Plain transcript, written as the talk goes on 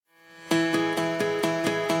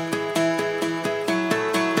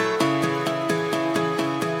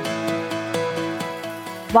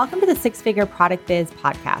Welcome to the Six Figure Product Biz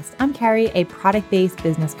podcast. I'm Carrie, a product-based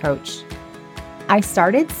business coach. I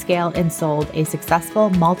started, scaled, and sold a successful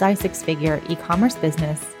multi-six-figure e-commerce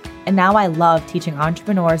business, and now I love teaching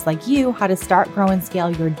entrepreneurs like you how to start, grow, and scale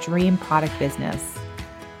your dream product business.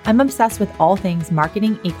 I'm obsessed with all things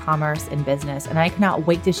marketing, e-commerce, and business, and I cannot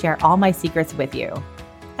wait to share all my secrets with you.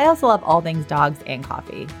 I also love all things dogs and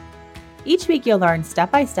coffee. Each week, you'll learn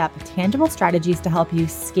step-by-step tangible strategies to help you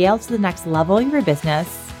scale to the next level of your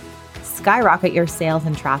business, skyrocket your sales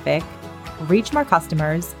and traffic, reach more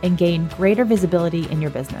customers, and gain greater visibility in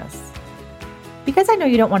your business. Because I know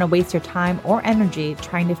you don't want to waste your time or energy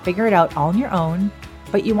trying to figure it out all on your own,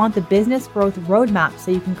 but you want the business growth roadmap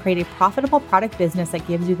so you can create a profitable product business that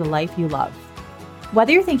gives you the life you love.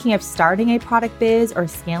 Whether you're thinking of starting a product biz or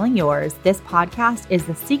scaling yours, this podcast is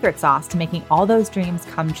the secret sauce to making all those dreams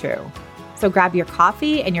come true. So grab your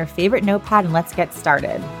coffee and your favorite notepad and let's get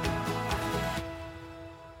started.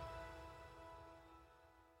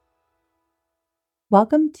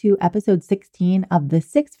 Welcome to episode 16 of the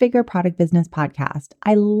Six Figure Product Business Podcast.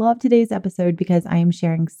 I love today's episode because I am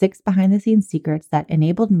sharing 6 behind-the-scenes secrets that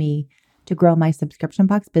enabled me to grow my subscription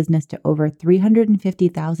box business to over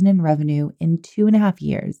 $350,000 in revenue in 2.5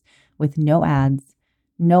 years with no ads,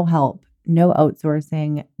 no help, no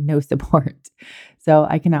outsourcing, no support. So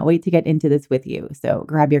I cannot wait to get into this with you. So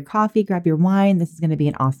grab your coffee, grab your wine. This is going to be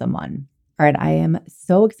an awesome one. All right, I am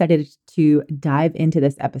so excited to dive into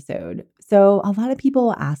this episode. So a lot of people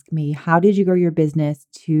will ask me, how did you grow your business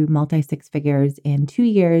to multi-six figures in 2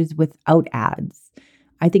 years without ads?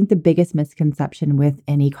 I think the biggest misconception with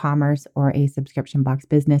an e-commerce or a subscription box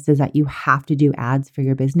business is that you have to do ads for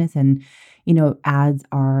your business. And, ads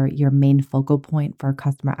are your main focal point for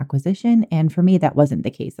customer acquisition. And for me, that wasn't the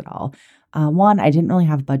case at all. One, I didn't really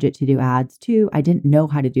have budget to do ads. 2, I didn't know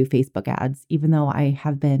how to do Facebook ads. Even though I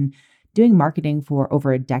have been doing marketing for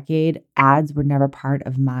over a decade, ads were never part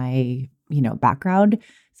of my, background.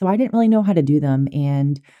 So I didn't really know how to do them.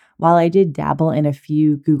 And while I did dabble in a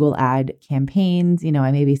few Google ad campaigns,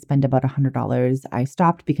 I maybe spent about $100. I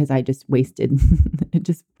stopped because I just wasted,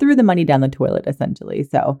 just threw the money down the toilet essentially.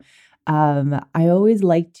 So I always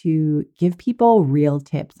like to give people real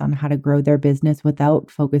tips on how to grow their business without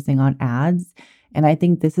focusing on ads. And I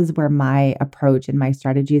think this is where my approach and my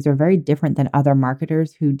strategies are very different than other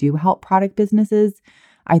marketers who do help product businesses.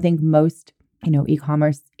 I think most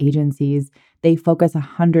e-commerce agencies, they focus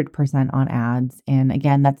 100% on ads. And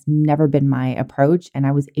again, that's never been my approach. And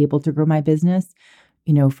I was able to grow my business,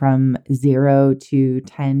 from $0 to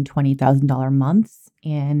 $10,000, $20,000 months.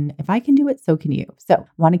 And if I can do it, so can you. So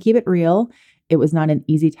want to keep it real. It was not an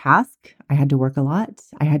easy task. I had to work a lot.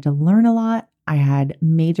 I had to learn a lot. I had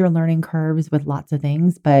major learning curves with lots of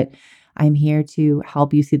things, but I'm here to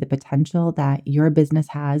help you see the potential that your business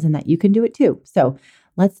has and that you can do it too. So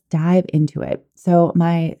let's dive into it. So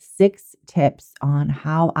my 6 tips on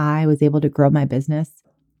how I was able to grow my business.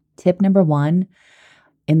 Tip number 1,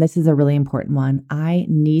 and this is a really important one, I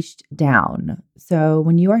niched down. So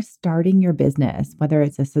when you are starting your business, whether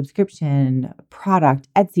it's a subscription, product,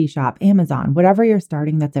 Etsy shop, Amazon, whatever you're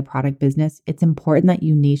starting that's a product business, it's important that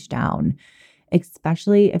you niche down,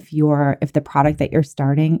 especially if the product that you're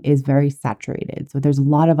starting is very saturated. So there's a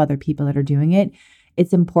lot of other people that are doing it.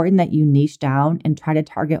 It's important that you niche down and try to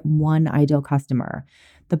target one ideal customer.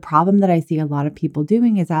 The problem that I see a lot of people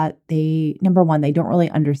doing is that number 1, they don't really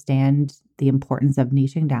understand the importance of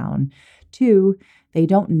niching down. 2, they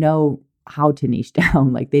don't know how to niche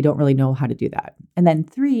down. Like they don't really know how to do that. And then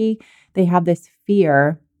 3, they have this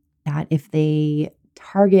fear that if they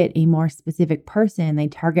target a more specific person, they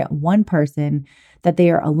target one person, that they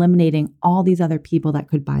are eliminating all these other people that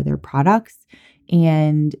could buy their products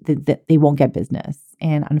and that they won't get business.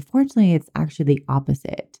 And unfortunately, it's actually the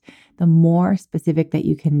opposite. The more specific that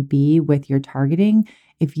you can be with your targeting,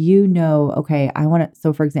 if you know, okay,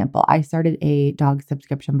 so for example, I started a dog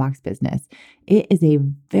subscription box business. It is a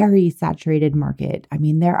very saturated market. I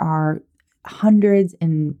mean, there are hundreds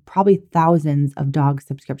and probably thousands of dog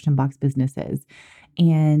subscription box businesses.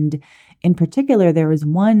 And in particular, there was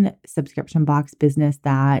one subscription box business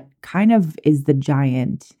that kind of is the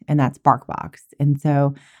giant, and that's BarkBox. And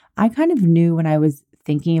so I kind of knew when I was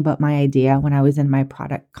thinking about my idea, when I was in my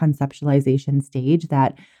product conceptualization stage,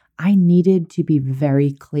 that I needed to be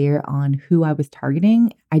very clear on who I was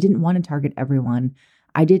targeting. I didn't want to target everyone.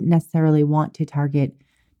 I didn't necessarily want to target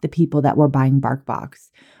the people that were buying BarkBox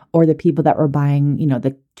or the people that were buying,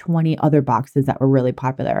 the 20 other boxes that were really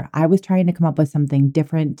popular. I was trying to come up with something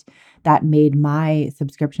different that made my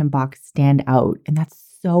subscription box stand out. And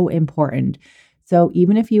that's so important. So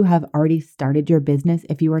even if you have already started your business,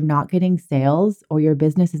 if you are not getting sales or your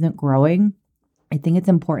business isn't growing, I think it's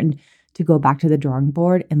important to go back to the drawing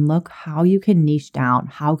board and look how you can niche down.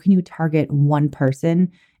 How can you target one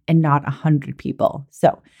person and not 100 people?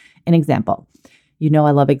 So, an example.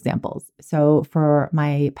 I love examples. So for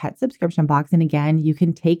my pet subscription box, and again, you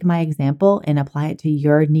can take my example and apply it to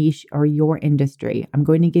your niche or your industry. I'm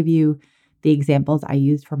going to give you the examples I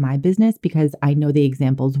used for my business because I know the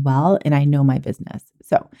examples well and I know my business.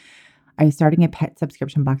 So I was starting a pet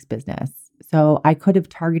subscription box business. So I could have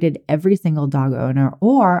targeted every single dog owner,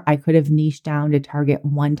 or I could have niched down to target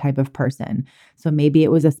one type of person. So maybe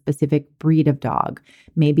it was a specific breed of dog.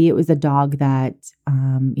 Maybe it was a dog that,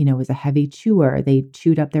 was a heavy chewer. They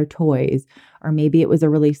chewed up their toys, or maybe it was a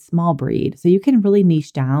really small breed. So you can really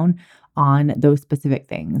niche down on those specific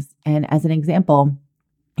things. And as an example,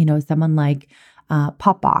 someone like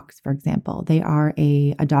Popbox, for example, they are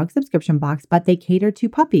a dog subscription box, but they cater to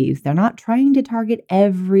puppies. They're not trying to target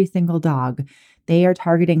every single dog. They are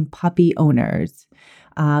targeting puppy owners.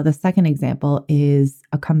 The second example is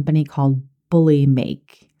a company called Bully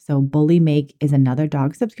Make. So Bully Make is another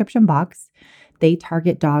dog subscription box. They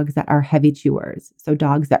target dogs that are heavy chewers. So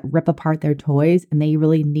dogs that rip apart their toys and they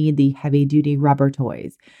really need the heavy duty rubber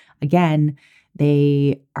toys. Again,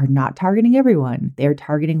 they are not targeting everyone. They're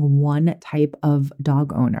targeting one type of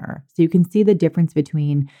dog owner. So you can see the difference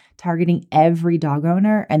between targeting every dog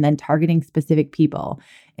owner and then targeting specific people.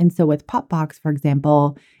 And so with Popbox, for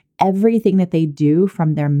example, everything that they do,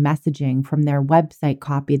 from their messaging, from their website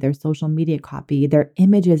copy, their social media copy, their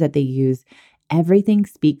images that they use, everything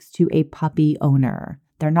speaks to a puppy owner.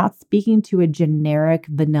 They're not speaking to a generic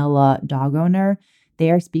vanilla dog owner. They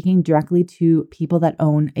are speaking directly to people that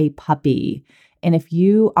own a puppy. And if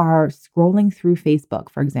you are scrolling through Facebook,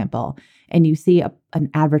 for example, and you see an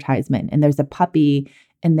advertisement and there's a puppy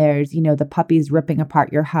and there's, the puppy's ripping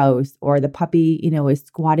apart your house, or the puppy, is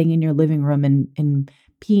squatting in your living room and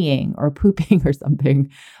peeing or pooping or something.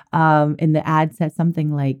 And the ad says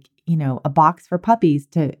something like, a box for puppies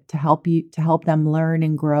to help them learn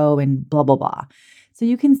and grow and blah, blah, blah. So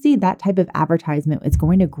you can see that type of advertisement is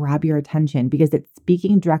going to grab your attention because it's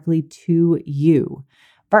speaking directly to you.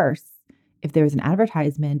 First, if there's an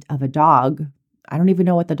advertisement of a dog, I don't even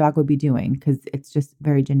know what the dog would be doing because it's just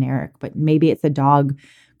very generic, but maybe it's a dog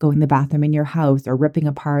going to the bathroom in your house or ripping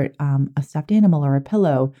apart a stuffed animal or a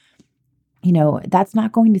pillow. That's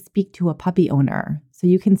not going to speak to a puppy owner. So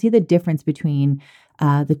you can see the difference between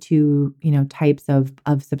the two, types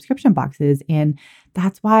of subscription boxes. And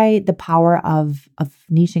that's why the power of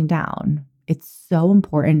niching down, it's so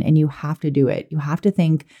important, and you have to do it. You have to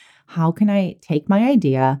think, how can I take my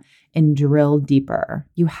idea and drill deeper?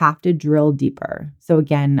 You have to drill deeper. So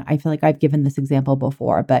again, I feel like I've given this example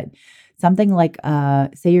before, but something like,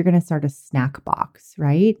 say you're going to start a snack box,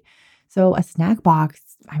 right? So a snack box,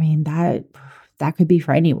 that could be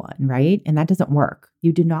for anyone, right? And that doesn't work.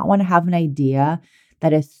 You do not want to have an idea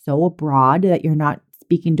that is so broad that you're not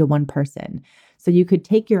speaking to one person. So you could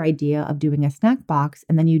take your idea of doing a snack box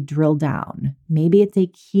and then you drill down. Maybe it's a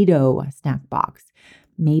keto snack box.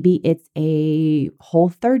 Maybe it's a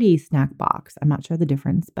Whole30 snack box. I'm not sure the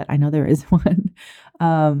difference, but I know there is one.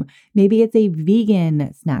 Maybe it's a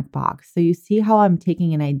vegan snack box. So you see how I'm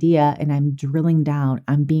taking an idea and I'm drilling down.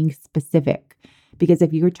 I'm being specific. Because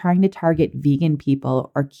if you're trying to target vegan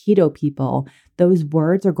people or keto people, those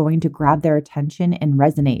words are going to grab their attention and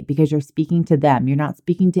resonate because you're speaking to them. You're not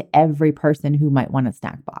speaking to every person who might want a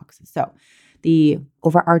snack box. So the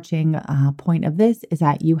overarching point of this is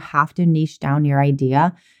that you have to niche down your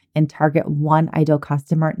idea and target one ideal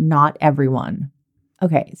customer, not everyone.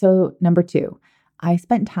 Okay, so number 2, I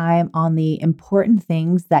spent time on the important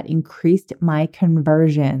things that increased my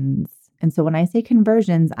conversions. And so when I say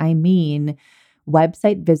conversions, I mean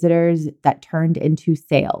website visitors that turned into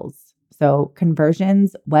sales. So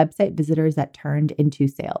conversions, website visitors that turned into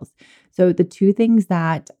sales. So the two things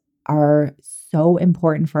that are so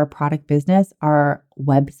important for a product business are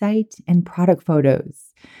website and product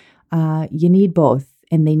photos. You need both,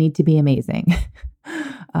 and they need to be amazing.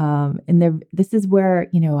 This is where,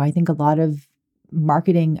 I think a lot of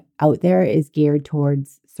marketing out there is geared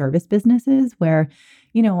towards service businesses where,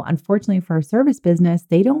 unfortunately for a service business,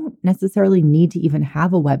 they don't necessarily need to even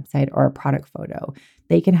have a website or a product photo.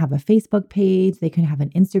 They can have a Facebook page, they can have an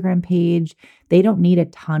Instagram page. They don't need a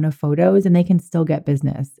ton of photos and they can still get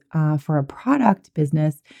business. For a product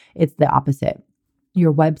business, it's the opposite.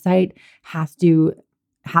 Your website has to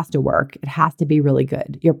work. It has to be really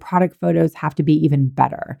good. Your product photos have to be even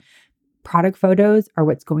better. Product photos are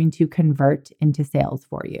what's going to convert into sales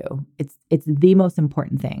for you. It's the most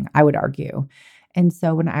important thing, I would argue. And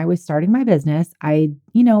so when I was starting my business,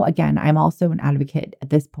 again, I'm also an advocate at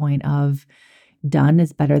this point of, done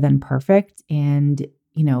is better than perfect. And,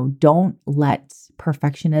 don't let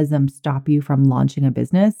perfectionism stop you from launching a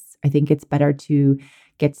business. I think it's better to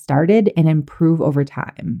get started and improve over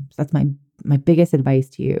time. So that's my biggest advice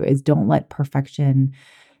to you is don't let perfection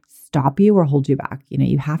stop you or hold you back.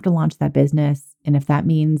 You have to launch that business. And if that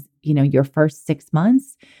means, your first 6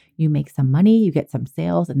 months, you make some money, you get some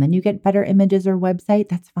sales, and then you get better images or website,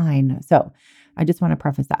 that's fine. So I just want to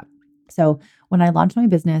preface that. So when I launched my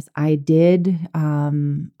business, I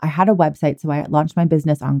had a website. So I launched my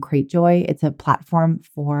business on Cratejoy. It's a platform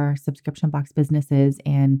for subscription box businesses.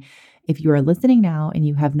 And if you are listening now and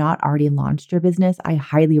you have not already launched your business, I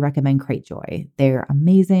highly recommend Cratejoy. They're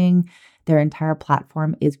amazing. Their entire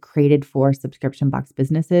platform is created for subscription box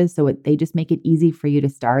businesses. So they just make it easy for you to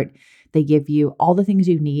start. They give you all the things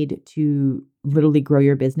you need to literally grow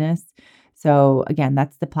your business. So again,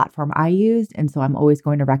 that's the platform I used. And so I'm always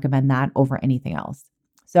going to recommend that over anything else.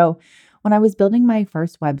 So when I was building my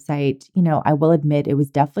first website, I will admit it was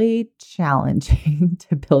definitely challenging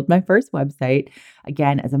to build my first website.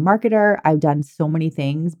 Again, as a marketer, I've done so many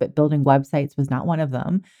things, but building websites was not one of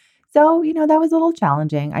them. So, that was a little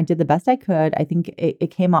challenging. I did the best I could. I think it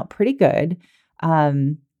came out pretty good.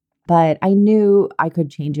 But I knew I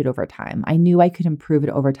could change it over time. I knew I could improve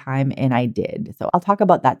it over time, and I did. So I'll talk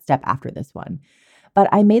about that step after this one. But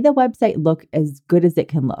I made the website look as good as it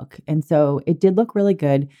can look. And so it did look really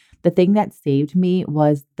good. The thing that saved me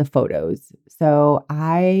was the photos. So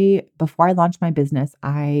before I launched my business,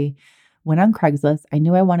 I went on Craigslist. I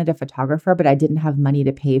knew I wanted a photographer, but I didn't have money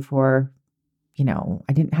to pay for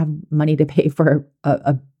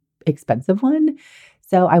a expensive one.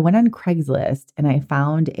 So I went on Craigslist and I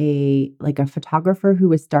found a photographer who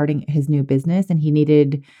was starting his new business and he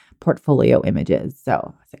needed portfolio images. So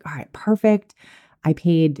I was like, all right, perfect. I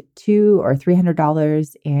paid $200 or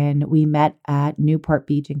 $300 and we met at Newport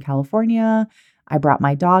Beach in California. I brought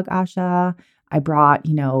my dog, Asha. I brought,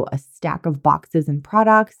 a stack of boxes and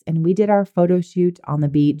products, and we did our photo shoot on the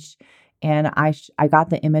beach. And I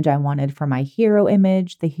got the image I wanted for my hero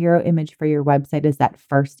image. The hero image for your website is that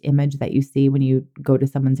first image that you see when you go to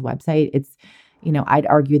someone's website. It's, I'd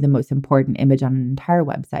argue the most important image on an entire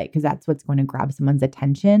website because that's what's going to grab someone's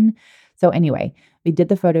attention. So anyway, we did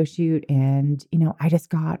the photo shoot and, I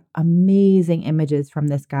just got amazing images from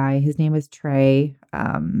this guy. His name is Trey.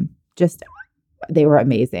 They were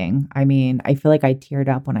amazing. I mean, I feel like I teared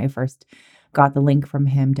up when I first got the link from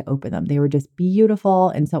him to open them. They were just beautiful.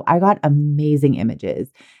 And so I got amazing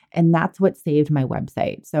images. And that's what saved my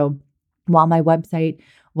website. So while my website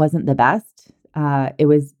wasn't the best, it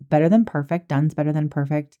was better than perfect. Done's better than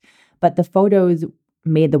perfect. But the photos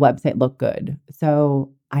made the website look good.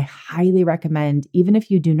 So I highly recommend, even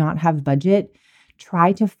if you do not have budget,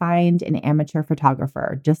 try to find an amateur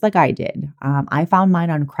photographer, just like I did. I found mine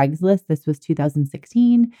on Craigslist. This was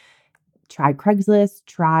 2016. Try Craigslist,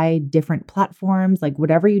 try different platforms, like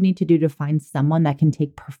whatever you need to do to find someone that can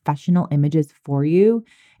take professional images for you.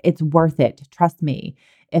 It's worth it. Trust me.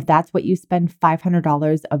 If that's what you spend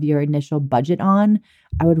 $500 of your initial budget on,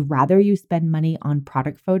 I would rather you spend money on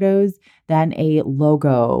product photos than a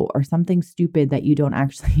logo or something stupid that you don't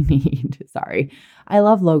actually need. Sorry. I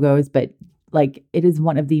love logos, but it is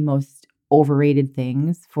one of the most overrated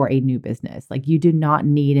things for a new business. You do not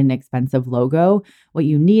need an expensive logo. What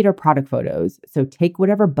you need are product photos. So take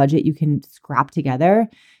whatever budget you can scrap together.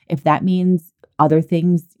 If that means other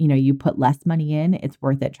things, you put less money in, it's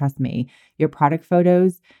worth it. Trust me. Your product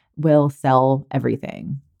photos will sell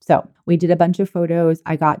everything. So we did a bunch of photos.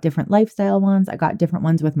 I got different lifestyle ones. I got different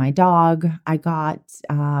ones with my dog. I got,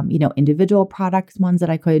 individual products, ones that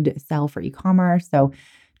I could sell for e-commerce. So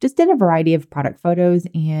just did a variety of product photos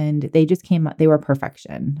and they just came up, they were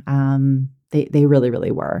perfection. They really, really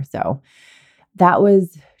were. So that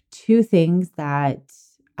was two things that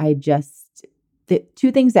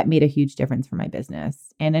made a huge difference for my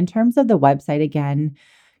business. And in terms of the website, again,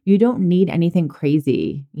 you don't need anything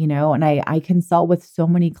crazy, and I consult with so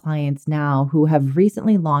many clients now who have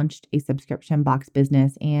recently launched a subscription box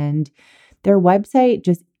business and their website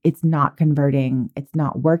it's not converting. It's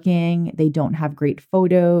not working. They don't have great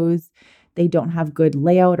photos. They don't have good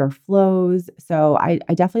layout or flows. So I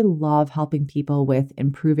definitely love helping people with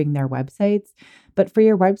improving their websites. But for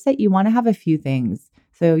your website, you want to have a few things.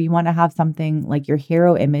 So you want to have something like your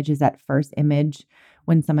hero image is that first image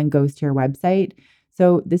when someone goes to your website.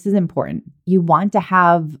 So this is important. You want to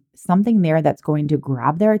have something there that's going to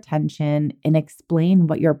grab their attention and explain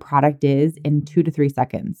what your product is in 2 to 3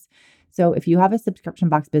 seconds. So if you have a subscription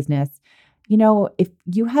box business, if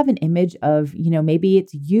you have an image of, maybe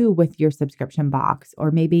it's you with your subscription box,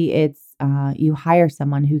 or maybe it's you hire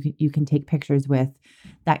someone who you can take pictures with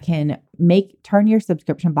that can turn your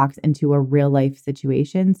subscription box into a real life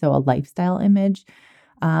situation. So a lifestyle image.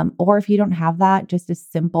 Or if you don't have that, just a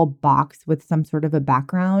simple box with some sort of a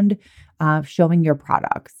background showing your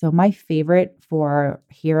products. So my favorite for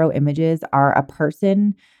hero images are a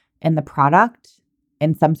person and the product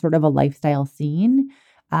in some sort of a lifestyle scene,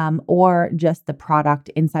 or just the product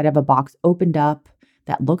inside of a box opened up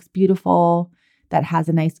that looks beautiful, that has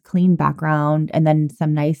a nice clean background, and then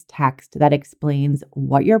some nice text that explains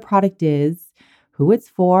what your product is, who it's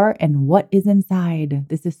for, and what is inside.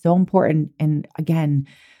 This is so important. And again,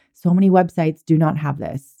 so many websites do not have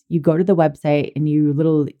this. You go to the website and you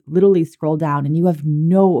literally scroll down and you have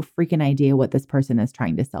no freaking idea what this person is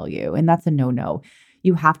trying to sell you. And that's a no-no.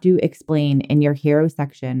 You have to explain in your hero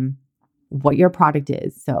section what your product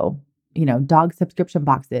is. So, dog subscription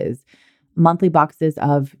boxes, monthly boxes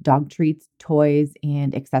of dog treats, toys,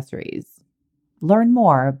 and accessories. Learn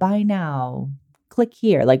more, buy now, click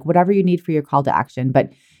here, like whatever you need for your call to action,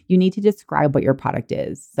 but you need to describe what your product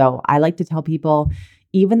is. So I like to tell people,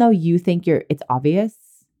 even though you think it's obvious,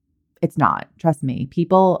 it's not. Trust me.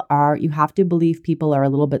 You have to believe people are a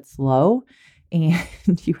little bit slow, and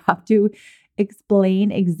you have to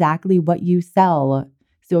explain exactly what you sell.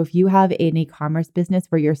 So if you have an e-commerce business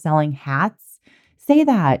where you're selling hats, say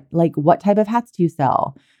that. Like, what type of hats do you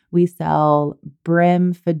sell? We sell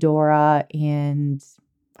brim, fedora, and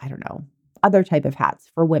I don't know, other type of hats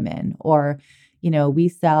for women. Or, we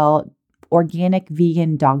sell organic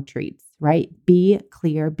vegan dog treats, right? Be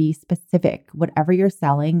clear, be specific. Whatever you're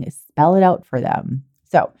selling, spell it out for them.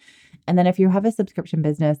 So, and then if you have a subscription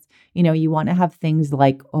business, you want to have things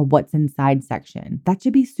like a what's inside section. That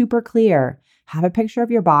should be super clear. Have a picture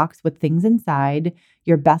of your box with things inside,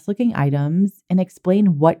 your best looking items, and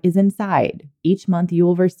explain what is inside. Each month you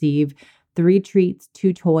will receive 3 treats,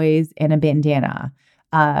 2 toys, and a bandana.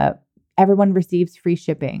 Everyone receives free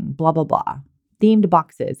shipping, blah, blah, blah. Themed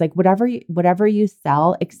boxes, like whatever you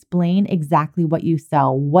sell, explain exactly what you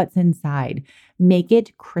sell, what's inside. Make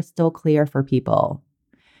it crystal clear for people.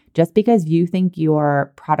 Just because you think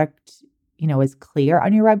your product, is clear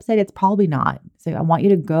on your website, it's probably not. So I want you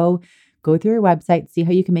to go through your website, see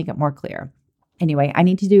how you can make it more clear. Anyway, I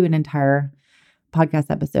need to do an entire podcast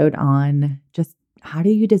episode on just how do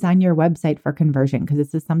you design your website for conversion? Because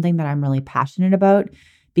this is something that I'm really passionate about,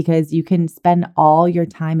 because you can spend all your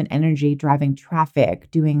time and energy driving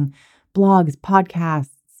traffic, doing blogs, podcasts,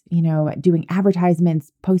 doing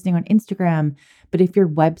advertisements, posting on Instagram. But if your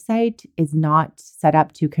website is not set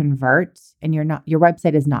up to convert, and your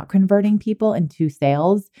website is not converting people into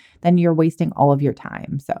sales, then you're wasting all of your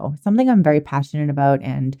time. So something I'm very passionate about,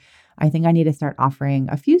 and I think I need to start offering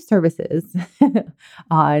a few services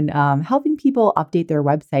on helping people update their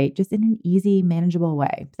website just in an easy, manageable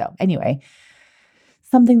way. So anyway,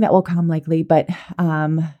 something that will come likely, but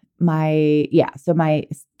my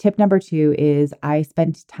tip number 2 is I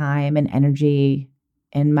spent time and energy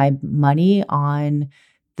and my money on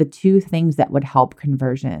the 2 things that would help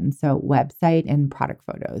conversion. So website and product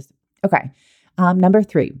photos. Okay. Number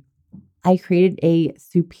 3, I created a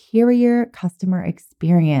superior customer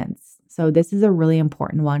experience. So this is a really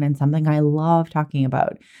important one and something I love talking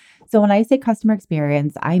about. So when I say customer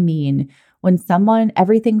experience, I mean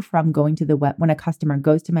everything from when a customer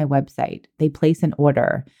goes to my website, they place an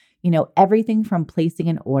order, everything from placing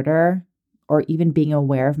an order or even being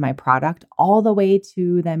aware of my product, all the way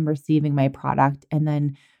to them receiving my product. And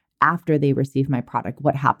then after they receive my product,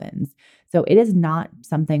 what happens? So it is not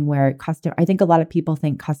something where I think a lot of people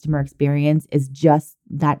think customer experience is just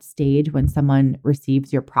that stage when someone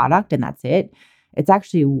receives your product and that's it. It's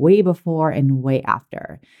actually way before and way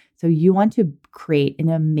after. So you want to create an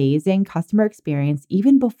amazing customer experience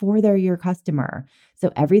even before they're your customer.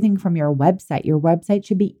 So everything from your website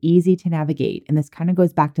should be easy to navigate. And this kind of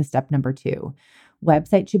goes back to step number 2.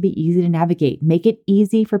 Website should be easy to navigate. Make it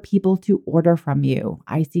easy for people to order from you.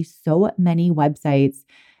 I see so many websites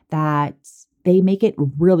that they make it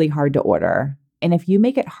really hard to order. And if you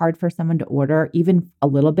make it hard for someone to order even a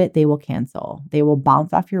little bit, they will cancel. They will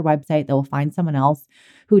bounce off your website. They will find someone else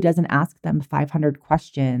who doesn't ask them 500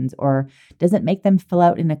 questions or doesn't make them fill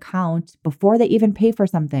out an account before they even pay for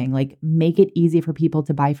something. Like, make it easy for people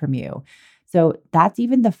to buy from you. So that's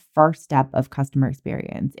even the first step of customer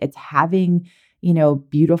experience. It's having,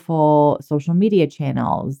 beautiful social media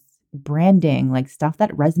channels, branding, like stuff that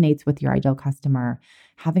resonates with your ideal customer,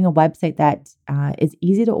 having a website that is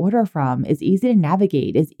easy to order from, is easy to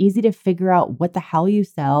navigate, is easy to figure out what the hell you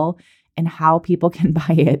sell and how people can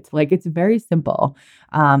buy it. Like it's very simple.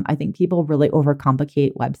 I think people really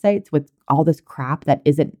overcomplicate websites with all this crap that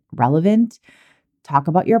isn't relevant. Talk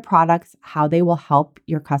about your products, how they will help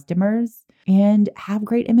your customers, and have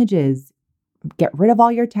great images. Get rid of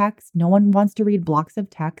all your text. No one wants to read blocks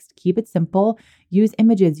of text. Keep it simple. Use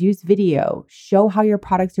images, use video, show how your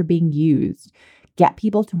products are being used. Get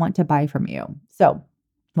people to want to buy from you. So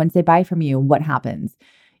once they buy from you, what happens?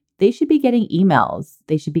 They should be getting emails.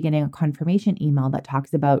 They should be getting a confirmation email that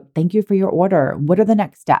talks about, thank you for your order. What are the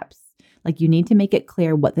next steps? Like you need to make it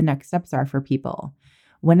clear what the next steps are for people.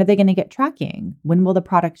 When are they going to get tracking? When will the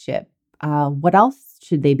product ship? What else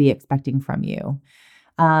should they be expecting from you?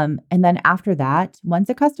 And then after that, once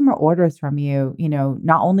a customer orders from you,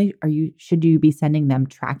 not only should you be sending them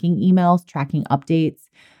tracking emails, tracking updates,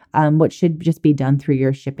 what should just be done through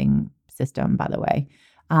your shipping system, by the way.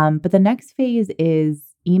 But the next phase is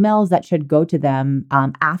emails that should go to them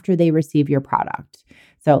after they receive your product.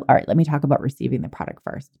 So, all right, let me talk about receiving the product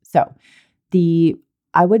first. So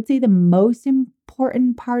I would say the most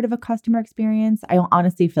important part of a customer experience, I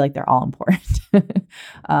honestly feel like they're all important.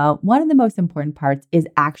 One of the most important parts is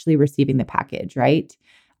actually receiving the package, right?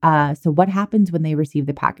 So what happens when they receive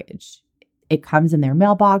the package? It comes in their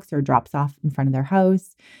mailbox or drops off in front of their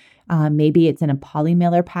house. Maybe it's in a poly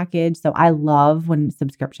mailer package. So I love when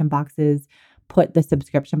subscription boxes put the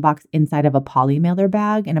subscription box inside of a poly mailer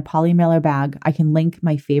bag. In a poly mailer bag, I can link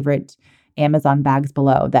my favorite Amazon bags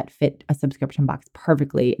below that fit a subscription box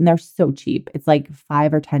perfectly. And they're so cheap. It's like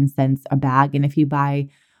 5 or 10 cents a bag. And if you buy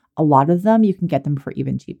a lot of them, you can get them for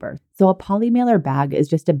even cheaper. So a poly mailer bag is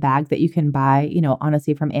just a bag that you can buy,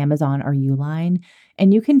 honestly from Amazon or Uline,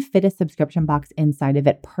 and you can fit a subscription box inside of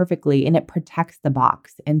it perfectly and it protects the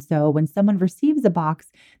box. And so when someone receives a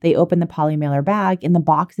box, they open the poly mailer bag and the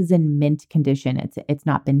box is in mint condition. It's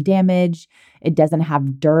not been damaged. It doesn't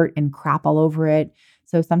have dirt and crap all over it.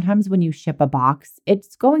 So sometimes when you ship a box,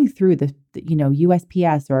 it's going through the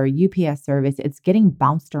USPS or UPS service. It's getting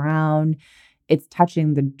bounced around. It's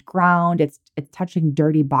touching the ground. It's touching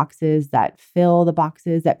dirty boxes that fill the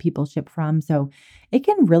boxes that people ship from. So it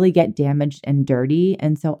can really get damaged and dirty.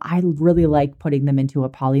 And so I really like putting them into a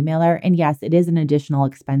poly mailer. And yes, it is an additional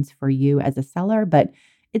expense for you as a seller, but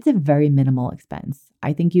it's a very minimal expense.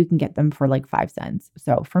 I think you can get them for like 5 cents.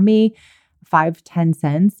 So for me, 5-10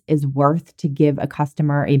 cents is worth to give a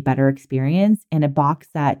customer a better experience in a box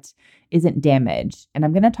that isn't damaged. And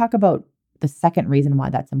I'm going to talk about the second reason why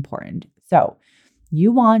that's important. So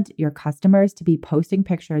you want your customers to be posting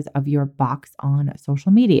pictures of your box on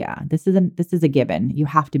social media. This is a given. You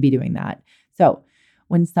have to be doing that. So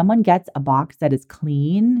when someone gets a box that is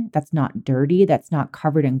clean, that's not dirty, that's not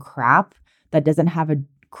covered in crap, that doesn't have a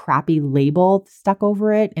crappy label stuck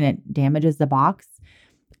over it and it damages the box,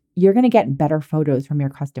 you're going to get better photos from your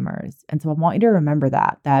customers. And so I want you to remember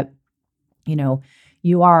that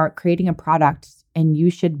you are creating a product and you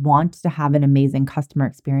should want to have an amazing customer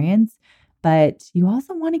experience, but you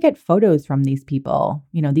also want to get photos from these people.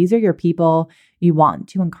 These are your people. You want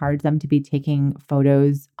to encourage them to be taking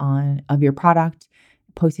photos of your product,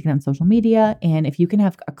 posting it on social media. And if you can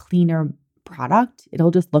have a cleaner product,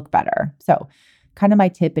 it'll just look better. So kind of my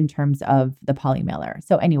tip in terms of the poly mailer.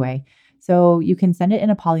 So anyway, so you can send it in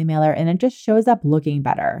a poly mailer and it just shows up looking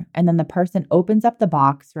better. And then the person opens up the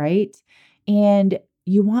box, right? And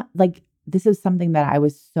you want, this is something that I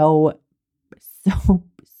was so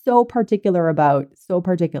particular about, so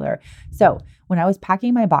particular. So when I was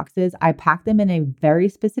packing my boxes, I packed them in a very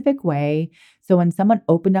specific way. So when someone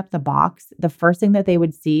opened up the box, the first thing that they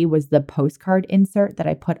would see was the postcard insert that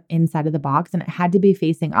I put inside of the box, and it had to be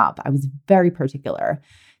facing up. I was very particular.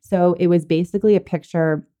 So it was basically a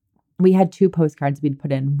picture. We had 2 postcards we'd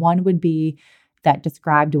put in. One would be that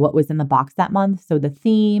described what was in the box that month. So the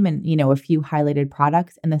theme and, a few highlighted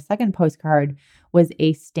products. And the second postcard was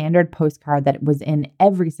a standard postcard that was in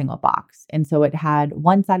every single box. And so it had,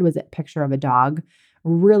 one side was a picture of a dog,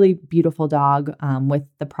 really beautiful dog with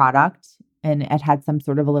the product. And it had some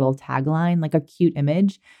sort of a little tagline, like a cute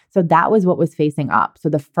image. So that was what was facing up. So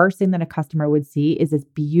the first thing that a customer would see is this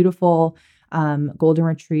beautiful golden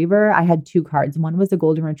retriever. I had 2 cards. One was a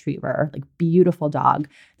golden retriever, like beautiful dog.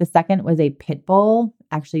 The second was a pit bull,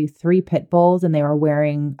 actually 3 pit bulls, and they were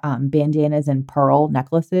wearing bandanas and pearl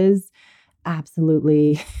necklaces.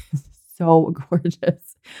 Absolutely so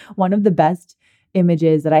gorgeous. One of the best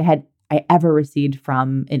images that I ever received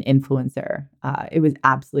from an influencer. It was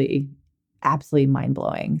absolutely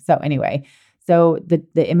mind-blowing. So anyway, so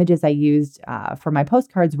the images I used for my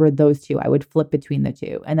postcards were those 2. I would flip between the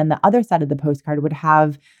 2. And then the other side of the postcard would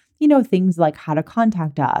have, things like how to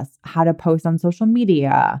contact us, how to post on social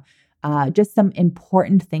media, just some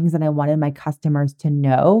important things that I wanted my customers to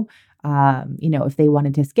know. If they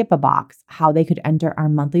wanted to skip a box, how they could enter our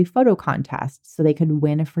monthly photo contest so they could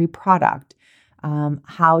win a free product,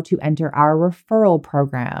 how to enter our referral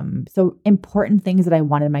program. So important things that I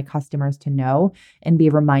wanted my customers to know and be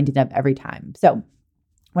reminded of every time. So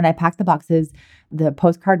when I packed the boxes, the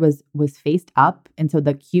postcard was faced up, and so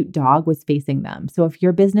the cute dog was facing them. So if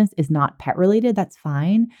your business is not pet related, that's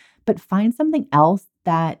fine, but find something else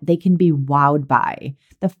that they can be wowed by.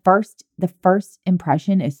 The first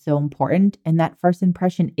impression is so important, and that first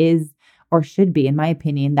impression is or should be, in my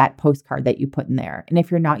opinion, that postcard that you put in there. And if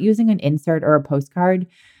you're not using an insert or a postcard,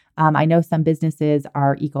 I know some businesses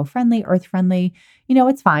are eco-friendly, earth-friendly,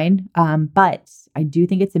 it's fine. But I do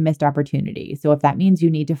think it's a missed opportunity. So if that means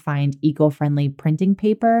you need to find eco-friendly printing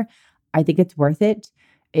paper, I think it's worth it.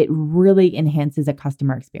 It really enhances a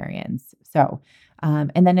customer experience. So,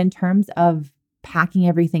 and then in terms of packing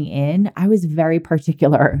everything in, I was very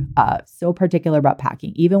particular, so particular about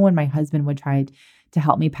packing. Even when my husband would try to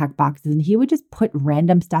help me pack boxes and he would just put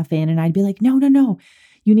random stuff in and I'd be like, no.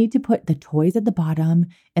 You need to put the toys at the bottom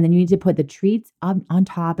and then you need to put the treats on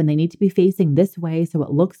top and they need to be facing this way so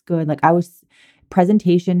it looks good.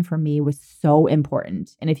 Presentation for me was so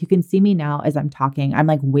important. And if you can see me now as I'm talking, I'm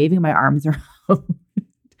like waving my arms around.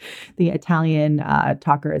 The Italian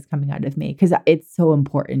talker is coming out of me because it's so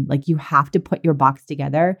important. Like you have to put your box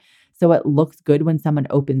together so it looks good when someone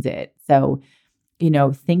opens it. So,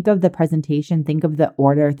 think of the presentation, think of the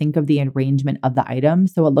order, think of the arrangement of the item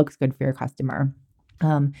so it looks good for your customer.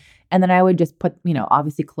 And then I would just put,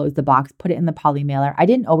 obviously close the box, put it in the poly mailer. I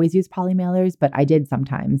didn't always use poly mailers, but I did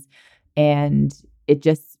sometimes. And it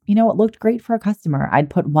just, it looked great for a customer. I'd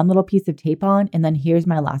put one little piece of tape on, and then here's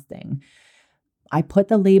my last thing. I put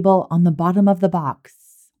the label on the bottom of the box.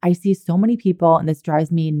 I see so many people, and this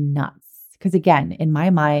drives me nuts. Because again, in my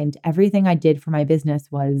mind, everything I did for my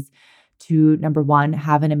business was to, number one,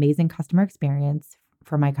 have an amazing customer experience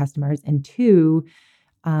for my customers, and two,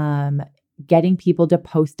 getting people to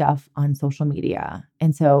post stuff on social media.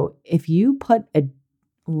 And so if you put a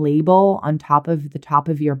label on top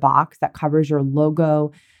of your box that covers your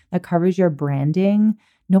logo, that covers your branding,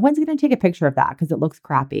 no one's going to take a picture of that because it looks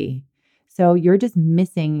crappy. So you're just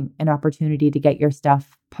missing an opportunity to get your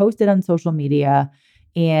stuff posted on social media.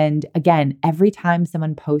 And again, every time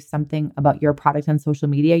someone posts something about your product on social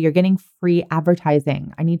media, you're getting free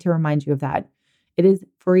advertising. I need to remind you of that. It is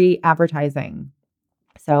free advertising.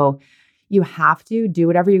 So you have to do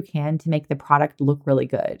whatever you can to make the product look really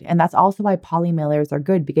good. And that's also why poly mailers are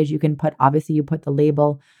good because you put the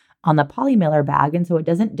label on the poly mailer bag. And so it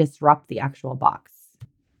doesn't disrupt the actual box.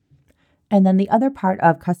 And then the other part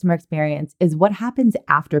of customer experience is what happens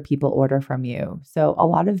after people order from you. So a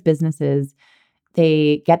lot of businesses,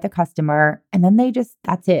 they get the customer and then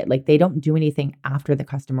that's it. Like they don't do anything after the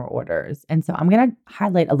customer orders. And so I'm going to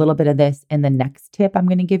highlight a little bit of this in the next tip I'm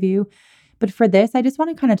going to give you. But for this, I just want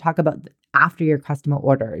to kind of talk about after your customer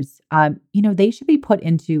orders. They should be put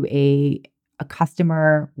into a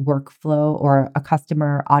customer workflow or a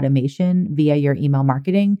customer automation via your email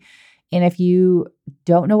marketing. And if you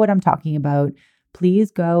don't know what I'm talking about, please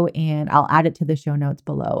go and I'll add it to the show notes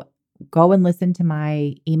below. Go and listen to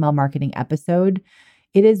my email marketing episode.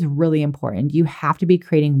 It is really important. You have to be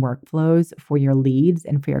creating workflows for your leads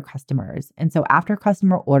and for your customers. And so after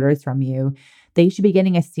customer orders from you, they should be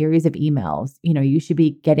getting a series of emails. You should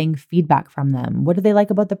be getting feedback from them. What do they like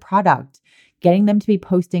about the product? Getting them to be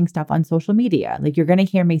posting stuff on social media. Like you're going to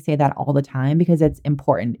hear me say that all the time because it's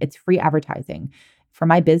important. It's free advertising. For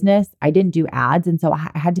my business, I didn't do ads. And so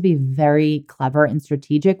I had to be very clever and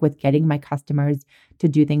strategic with getting my customers to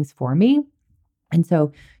do things for me. And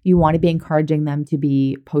so you want to be encouraging them to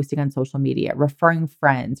be posting on social media, referring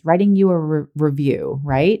friends, writing you a review,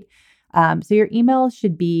 right? So your emails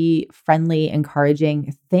should be friendly,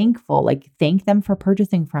 encouraging, thankful, like thank them for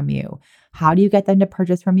purchasing from you. How do you get them to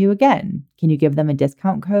purchase from you again? Can you give them a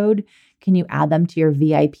discount code? Can you add them to your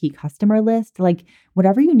VIP customer list? Like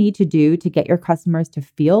whatever you need to do to get your customers to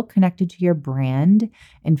feel connected to your brand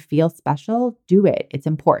and feel special, do it. It's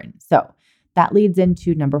important. So that leads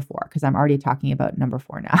into number 4, because I'm already talking about number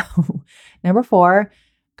 4 now. Number 4,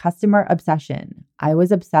 customer obsession. I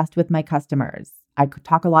was obsessed with my customers. I could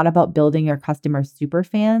talk a lot about building your customer super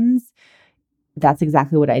fans. That's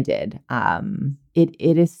exactly what I did.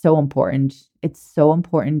 It is so important. It's so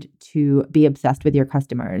important to be obsessed with your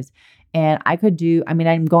customers. And I'm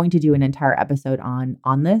going to do an entire episode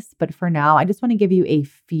on this, but for now, I just want to give you a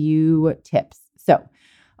few tips. So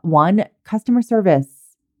 1, customer service.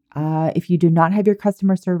 If you do not have your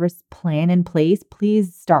customer service plan in place,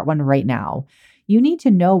 please start one right now. you need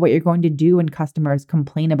to know what you're going to do when customers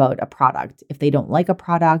complain about a product. If they don't like a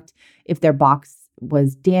product, if their box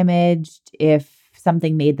was damaged, if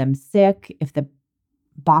something made them sick, if the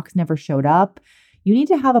box never showed up, you need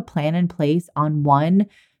to have a plan in place on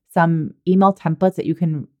some email templates that you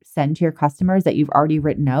can send to your customers that you've already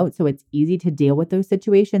written out so it's easy to deal with those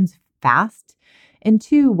situations fast. And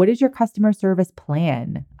two, what is your customer service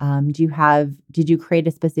plan? Did you create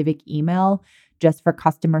a specific email just for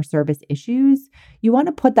customer service issues? You want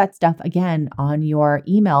to put that stuff again on your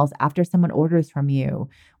emails after someone orders from you.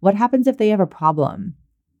 What happens if they have a problem?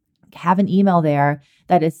 Have an email there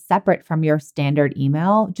that is separate from your standard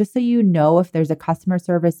email, just so you know if there's a customer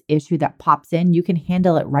service issue that pops in, you can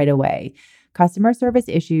handle it right away. Customer service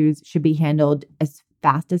issues should be handled as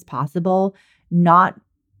fast as possible, not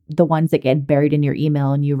the ones that get buried in your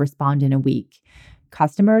email and you respond in a week.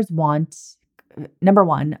 Number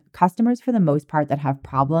one, customers for the most part that have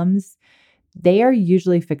problems, they are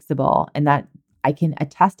usually fixable, and that I can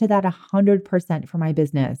attest to that 100% for my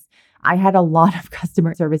business. I had a lot of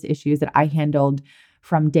customer service issues that I handled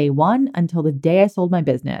from day one until the day I sold my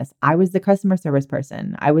business. I was the customer service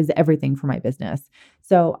person. I was everything for my business.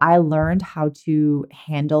 So I learned how to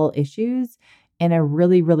handle issues in a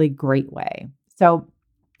really, really great way. So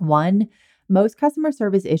one, most customer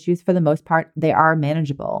service issues, for the most part, they are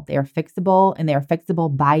manageable. They are fixable, and they are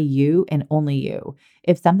fixable by you and only you.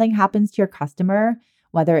 If something happens to your customer,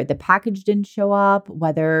 whether the package didn't show up,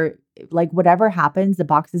 whatever happens, the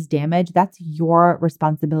box is damaged, that's your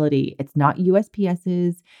responsibility. It's not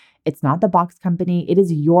USPS's. It's not the box company. It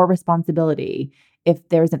is your responsibility. If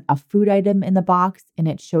there's a food item in the box and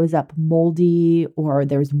it shows up moldy, or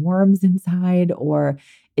there's worms inside, or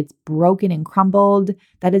it's broken and crumbled,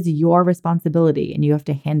 that is your responsibility and you have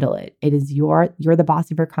to handle it. You're the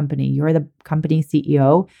boss of your company. You're the company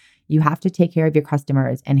CEO. You have to take care of your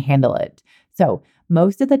customers and handle it. So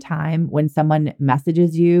most of the time when someone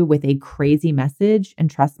messages you with a crazy message, and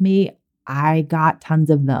trust me, I got tons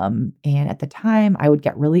of them. And at the time I would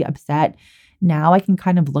get really upset. Now I can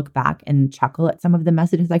kind of look back and chuckle at some of the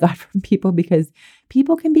messages I got from people, because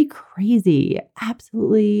people can be crazy,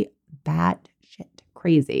 absolutely batshit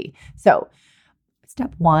crazy. So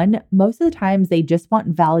step one, most of the times they just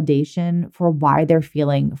want validation for why they're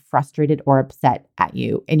feeling frustrated or upset at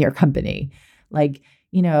you in your company. Like,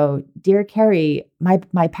 dear Carrie,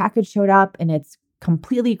 my package showed up and it's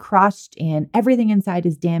completely crushed and everything inside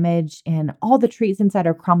is damaged and all the treats inside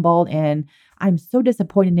are crumbled, and I'm so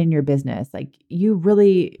disappointed in your business. Like, you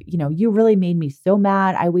really made me so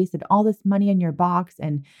mad. I wasted all this money on your box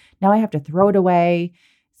and now I have to throw it away.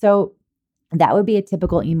 So that would be a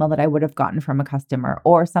typical email that I would have gotten from a customer.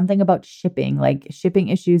 Or something about shipping. Like, shipping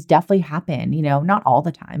issues definitely happen, not all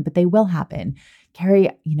the time, but they will happen. Carrie,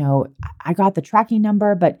 I got the tracking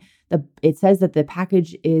number, but it says that the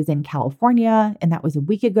package is in California and that was a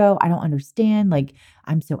week ago. I don't understand. Like,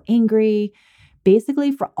 I'm so angry.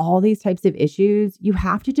 Basically, for all these types of issues, you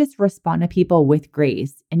have to just respond to people with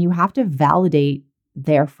grace, and you have to validate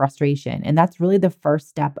their frustration. And that's really the first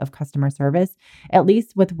step of customer service, at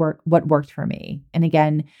least with what worked for me. And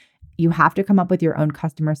again, you have to come up with your own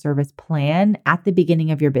customer service plan at the beginning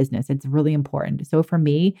of your business. It's really important. So for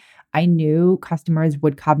me, I knew customers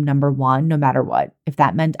would come number one, no matter what. If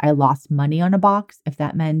that meant I lost money on a box, if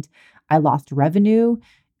that meant I lost revenue,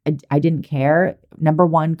 I didn't care. Number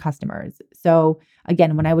one, customers. So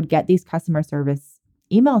again, when I would get these customer service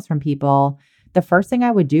emails from people, the first thing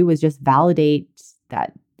I would do was just validate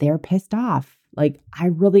that they're pissed off. Like, I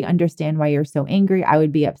really understand why you're so angry. I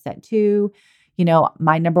would be upset too.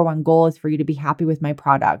 My number one goal is for you to be happy with my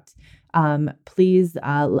product. Please,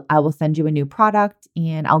 I will send you a new product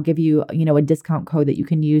and I'll give you, a discount code that you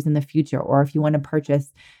can use in the future. Or if you want to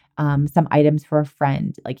purchase some items for a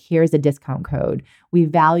friend, like, here's a discount code. We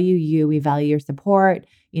value you. We value your support.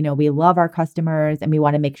 We love our customers and we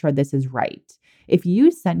want to make sure this is right. If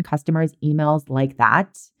you send customers emails like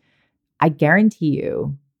that, I guarantee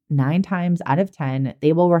you 9 times out of 10,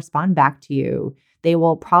 they will respond back to you. They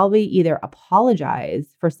will probably either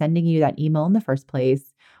apologize for sending you that email in the first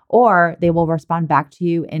place, or they will respond back to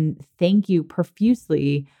you and thank you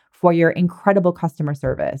profusely for your incredible customer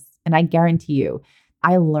service. And I guarantee you,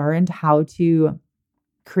 I learned how to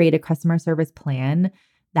create a customer service plan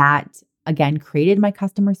that, again, created my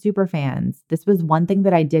customer super fans. This was one thing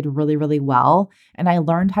that I did really, really well, and I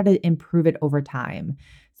learned how to improve it over time.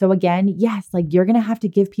 So again, yes, like, you're going to have to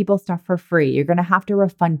give people stuff for free. You're going to have to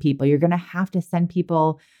refund people. You're going to have to send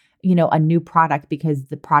people, a new product because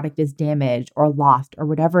the product is damaged or lost or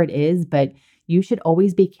whatever it is. But you should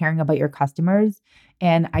always be caring about your customers.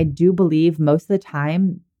 And I do believe most of the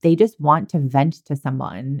time they just want to vent to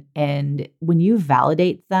someone. And when you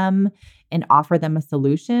validate them and offer them a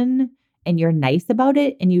solution and you're nice about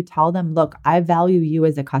it and you tell them, look, I value you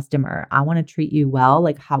as a customer. I want to treat you well.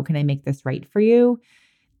 Like, how can I make this right for you?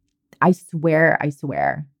 I swear,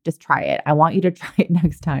 just try it. I want you to try it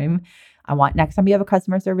next time. I want next time you have a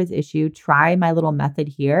customer service issue, try my little method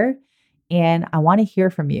here. And I want to hear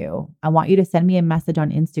from you. I want you to send me a message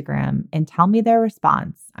on Instagram and tell me their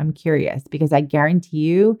response. I'm curious because I guarantee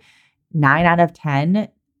you 9 out of 10,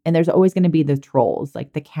 and there's always going to be the trolls,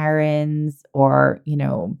 like the Karens or,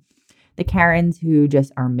 the Karens who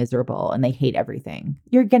just are miserable and they hate everything.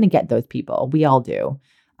 You're going to get those people. We all do.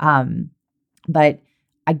 But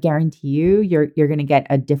I guarantee you're going to get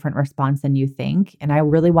a different response than you think. And I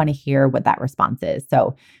really want to hear what that response is.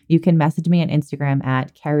 So you can message me on Instagram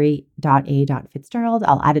at carrie.a.fitzgerald.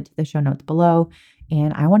 I'll add it to the show notes below.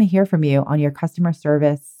 And I want to hear from you on your customer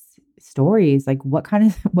service stories. Like what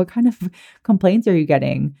kind of complaints are you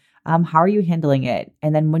getting? How are you handling it?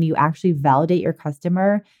 And then when you actually validate your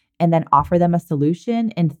customer and then offer them a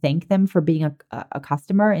solution and thank them for being a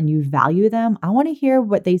customer and you value them, I want to hear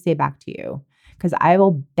what they say back to you. Because I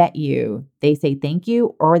will bet you they say thank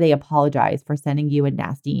you or they apologize for sending you a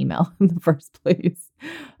nasty email in the first place.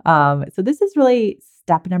 So this is really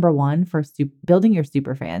step number 1 for building your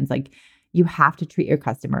super fans. Like you have to treat your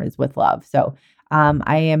customers with love. So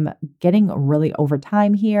I am getting really over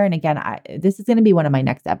time here. And again, this is going to be one of my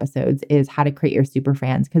next episodes is how to create your super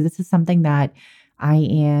fans. Because this is something that I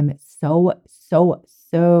am so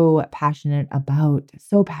passionate about.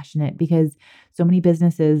 So passionate because so many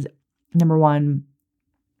businesses, number one,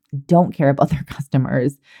 don't care about their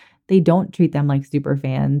customers. They don't treat them like super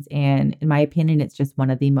fans. And in my opinion, it's just one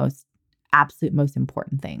of the absolute most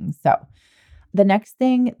important things. So the next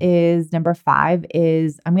thing is number 5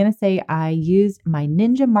 is I'm going to say I used my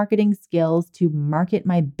ninja marketing skills to market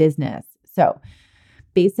my business. So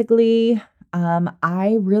basically,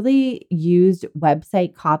 I really used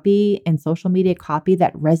website copy and social media copy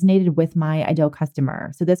that resonated with my ideal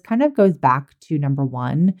customer. So this kind of goes back to number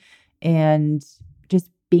 1 and just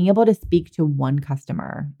being able to speak to one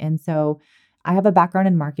customer. And so I have a background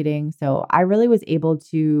in marketing. So I really was able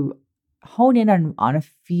to hone in on a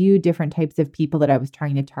few different types of people that I was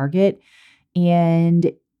trying to target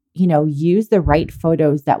and, use the right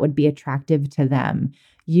photos that would be attractive to them,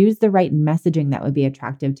 use the right messaging that would be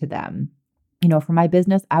attractive to them. For my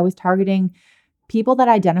business, I was targeting people that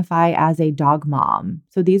identify as a dog mom.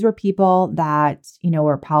 So these were people that,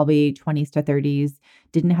 were probably 20s to 30s,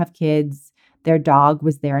 didn't have kids. Their dog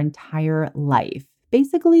was their entire life.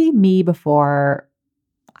 Basically me before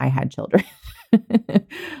I had children.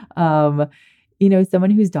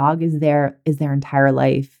 Someone whose dog is their entire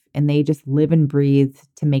life and they just live and breathe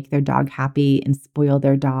to make their dog happy and spoil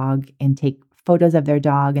their dog and take photos of their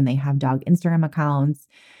dog, and they have dog Instagram accounts.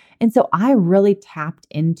 And so I really tapped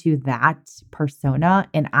into that persona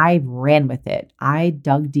and I ran with it. I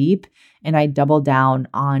dug deep and I doubled down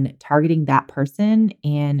on targeting that person,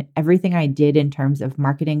 and everything I did in terms of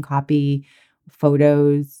marketing copy,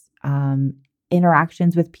 photos,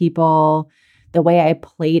 interactions with people, the way I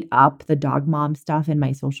played up the dog mom stuff in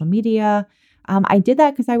my social media. I did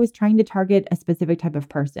that because I was trying to target a specific type of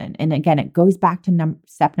person. And again, it goes back to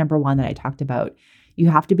step number 1 that I talked about. You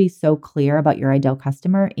have to be so clear about your ideal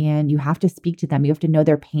customer and you have to speak to them. You have to know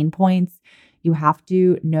their pain points. You have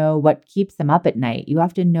to know what keeps them up at night. You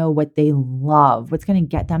have to know what they love, what's going to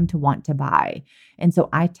get them to want to buy. And so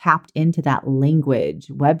I tapped into that language,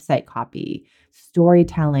 website copy,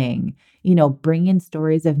 storytelling, bring in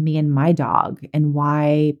stories of me and my dog and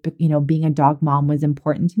why, being a dog mom was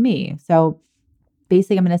important to me. So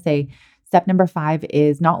basically, I'm going to say step number 5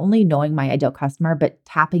 is not only knowing my ideal customer, but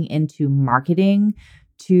tapping into marketing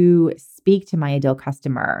to speak to my ideal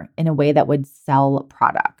customer in a way that would sell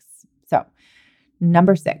products. So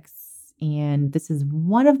number 6, and this is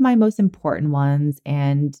one of my most important ones,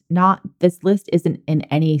 and this list isn't in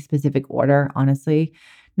any specific order, honestly.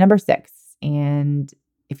 Number 6, and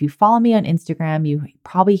if you follow me on Instagram, you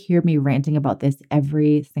probably hear me ranting about this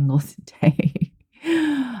every single day.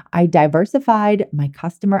 I diversified my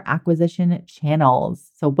customer acquisition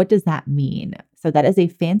channels. So what does that mean? So that is a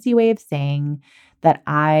fancy way of saying that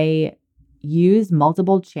I use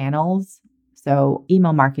multiple channels. So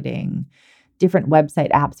email marketing, different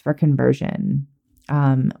website apps for conversion,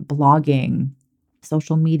 blogging,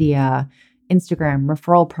 social media, Instagram,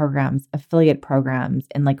 referral programs, affiliate programs,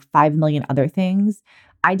 and like 5 million other things.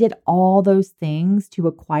 I did all those things to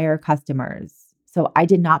acquire customers. So I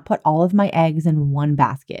did not put all of my eggs in one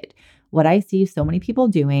basket. What I see so many people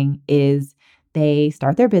doing is they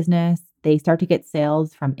start their business, they start to get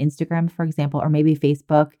sales from Instagram, for example, or maybe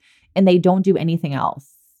Facebook, and they don't do anything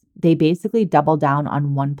else. They basically double down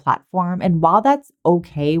on one platform. And while that's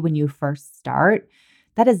okay when you first start,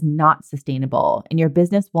 that is not sustainable and your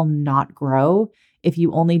business will not grow if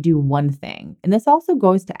you only do one thing. And this also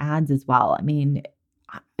goes to ads as well. I mean,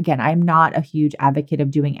 again, I'm not a huge advocate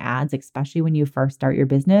of doing ads, especially when you first start your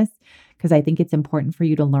business, because I think it's important for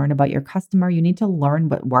you to learn about your customer. You need to learn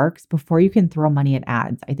what works before you can throw money at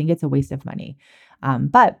ads. I think it's a waste of money.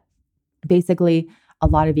 But basically, a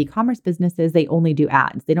lot of e-commerce businesses, they only do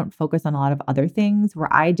ads. They don't focus on a lot of other things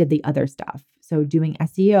where I did the other stuff. So doing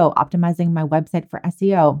SEO, optimizing my website for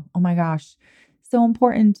SEO. Oh my gosh, so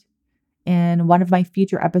important. And one of my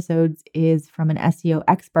future episodes is from an SEO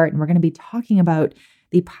expert, and we're going to be talking about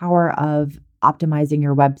the power of optimizing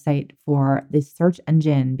your website for the search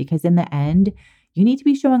engine, because in the end, you need to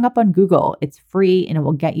be showing up on Google. It's free and it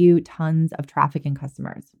will get you tons of traffic and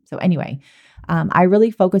customers. So anyway, I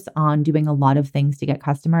really focus on doing a lot of things to get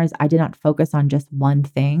customers. I did not focus on just one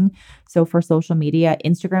thing. So for social media,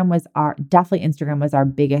 Instagram was our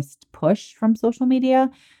biggest push from social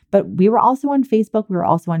media, but we were also on Facebook. We were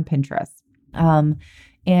also on Pinterest.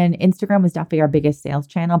 And Instagram was definitely our biggest sales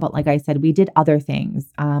channel. But like I said, we did other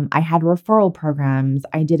things. I had referral programs.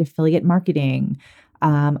 I did affiliate marketing.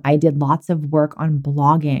 I did lots of work on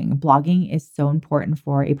blogging. Blogging is so important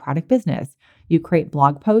for a product business. You create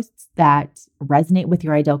blog posts that resonate with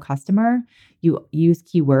your ideal customer. You use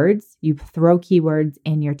keywords. You throw keywords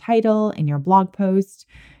in your title, in your blog post.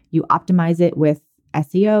 You optimize it with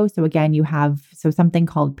SEO. So again, you have something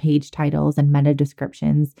called page titles and meta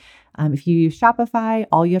descriptions. If you use Shopify,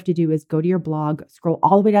 all you have to do is go to your blog, scroll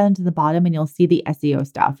all the way down to the bottom, and you'll see the SEO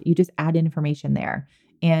stuff. You just add information there.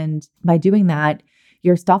 And by doing that,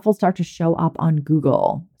 your stuff will start to show up on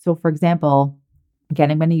Google. So for example, again,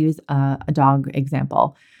 I'm going to use a dog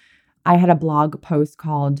example. I had a blog post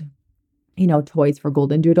called, Toys for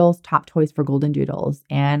Golden Doodles, Top Toys for Golden Doodles.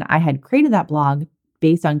 And I had created that blog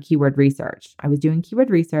based on keyword research. I was doing keyword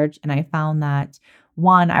research and I found that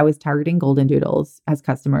 1, I was targeting Golden Doodles as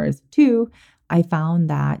customers. 2, I found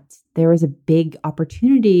that there was a big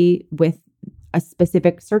opportunity with a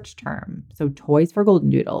specific search term. So Toys for Golden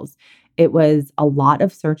Doodles. It was a lot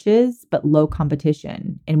of searches, but low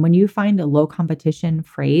competition. And when you find a low competition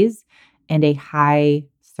phrase and a high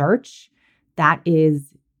search,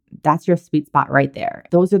 that's your sweet spot right there.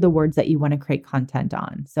 Those are the words that you want to create content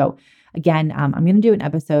on. So again, I'm going to do an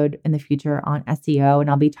episode in the future on SEO, and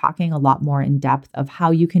I'll be talking a lot more in depth of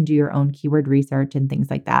how you can do your own keyword research and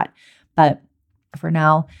things like that. But for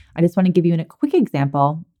now, I just want to give you a quick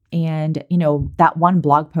example. And, that one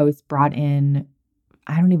blog post brought in,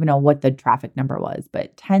 I don't even know what the traffic number was,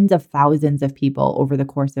 but tens of thousands of people over the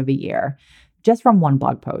course of a year, just from one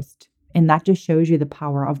blog post. And that just shows you the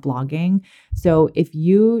power of blogging. So if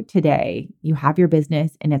you have your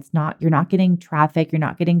business and you're not getting traffic, you're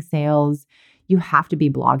not getting sales, you have to be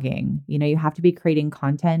blogging. You have to be creating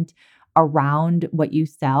content around what you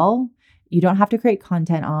sell. You don't have to create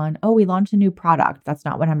content on, we launched a new product. That's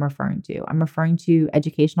not what I'm referring to. I'm referring to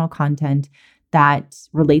educational content that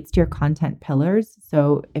relates to your content pillars.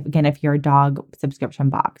 So if you're a dog subscription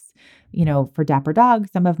box, for Dapper Dog,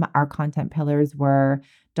 some of our content pillars were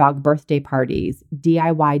dog birthday parties,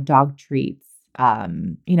 DIY dog treats,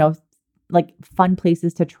 like fun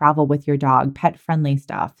places to travel with your dog, pet friendly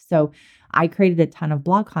stuff. So I created a ton of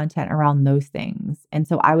blog content around those things. And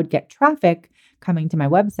so I would get traffic coming to my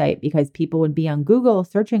website because people would be on Google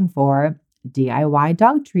searching for DIY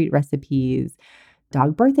dog treat recipes,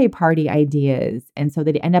 dog birthday party ideas. And so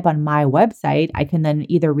they'd end up on my website. I can then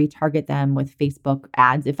either retarget them with Facebook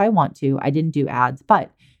ads if I want to. I didn't do ads,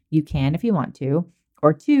 but you can if you want to.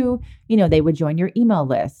 Or 2, they would join your email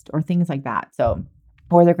list or things like that. So,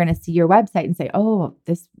 or they're going to see your website and say,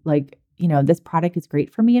 this product is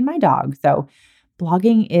great for me and my dog. So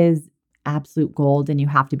blogging is absolute gold and you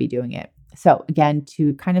have to be doing it. So again,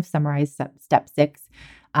 to kind of summarize step 6,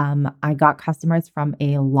 I got customers from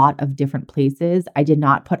a lot of different places. I did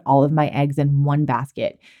not put all of my eggs in one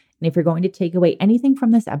basket. And if you're going to take away anything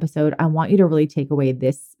from this episode, I want you to really take away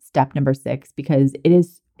this step number 6, because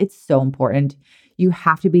it's so important. You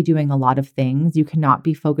have to be doing a lot of things. You cannot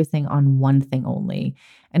be focusing on one thing only.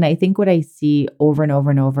 And I think what I see over and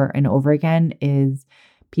over and over and over again is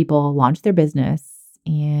people launch their business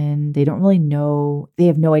and they don't really know, they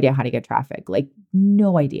have no idea how to get traffic, like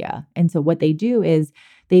no idea. And so what they do is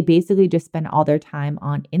they basically just spend all their time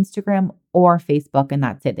on Instagram or Facebook, and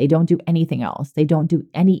that's it. They don't do anything else. They don't do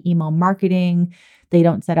any email marketing. They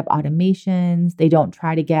don't set up automations. They don't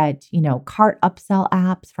try to get, cart upsell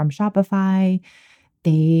apps from Shopify.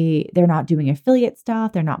 they're not doing affiliate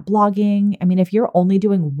stuff, they're not blogging. I mean, if you're only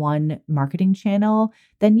doing one marketing channel,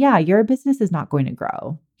 then yeah, your business is not going to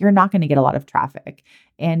grow. You're not going to get a lot of traffic.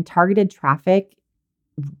 And targeted traffic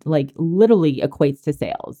like literally equates to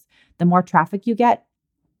sales. The more traffic you get,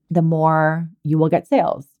 the more you will get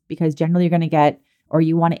sales because generally you're going to get, or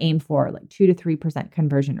you want to aim for like 2 to 3%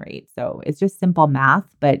 conversion rate. So it's just simple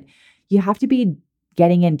math, but you have to be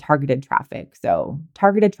getting in targeted traffic. So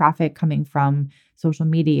targeted traffic coming from social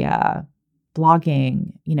media,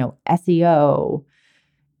 blogging, SEO,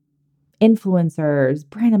 influencers,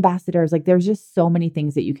 brand ambassadors, like there's just so many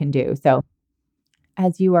things that you can do. So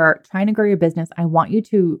as you are trying to grow your business, I want you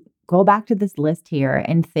to go back to this list here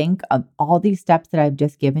and think of all these steps that I've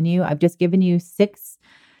just given you. I've just given you 6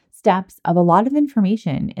 steps of a lot of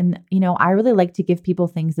information. And, I really like to give people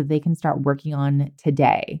things that they can start working on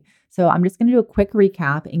today. So I'm just going to do a quick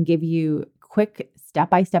recap and give you quick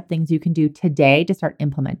step-by-step things you can do today to start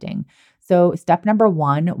implementing. So step number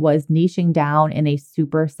 1 was niching down in a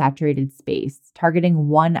super saturated space, targeting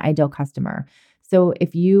one ideal customer. So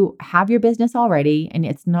if you have your business already and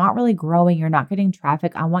it's not really growing, you're not getting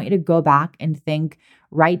traffic, I want you to go back and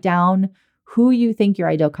write down who you think your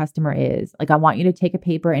ideal customer is. Like I want you to take a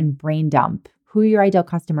paper and brain dump who your ideal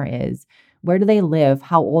customer is. Where do they live?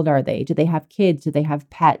 How old are they? Do they have kids? Do they have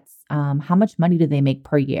pets? How much money do they make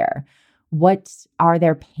per year? What are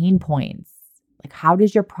their pain points? Like how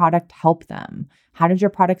does your product help them? How does your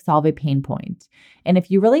product solve a pain point? And if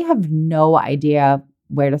you really have no idea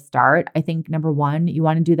where to start, I think number 1, you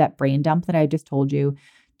want to do that brain dump that I just told you.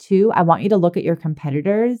 2, I want you to look at your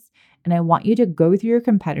competitors and I want you to go through your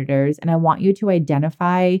competitors and I want you to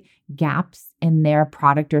identify gaps in their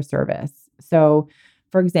product or service. So,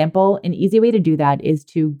 for example, an easy way to do that is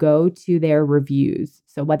to go to their reviews.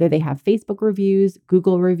 So whether they have Facebook reviews,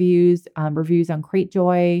 Google reviews, reviews on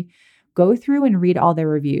Cratejoy, go through and read all their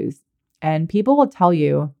reviews. And people will tell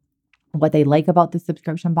you what they like about the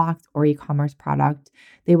subscription box or e-commerce product.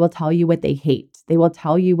 They will tell you what they hate. They will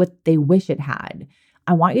tell you what they wish it had.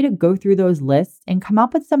 I want you to go through those lists and come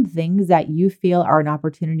up with some things that you feel are an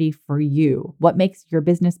opportunity for you. What makes your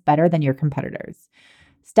business better than your competitors?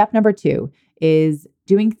 Step number 2 is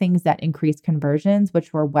doing things that increase conversions,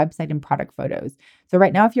 which were website and product photos. So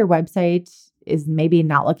right now, if your website is maybe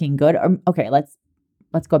not looking good, okay, let's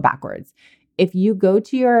go backwards. If you go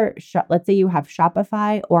to your shop, let's say you have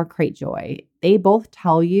Shopify or Cratejoy, they both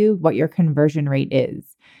tell you what your conversion rate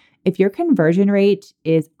is. If your conversion rate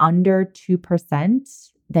is under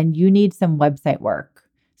 2%, then you need some website work.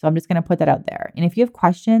 So I'm just going to put that out there. And if you have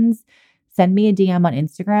questions, send me a DM on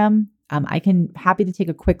Instagram. Happy to take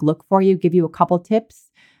a quick look for you, give you a couple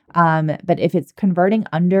tips. But if it's converting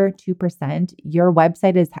under 2%,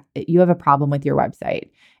 you have a problem with your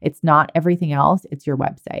website. It's not everything else, it's your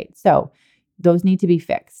website. So those need to be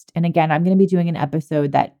fixed. And again, I'm going to be doing an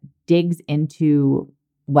episode that digs into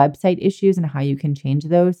website issues and how you can change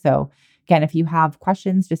those. So again, if you have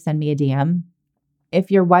questions, just send me a DM.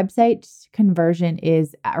 If your website conversion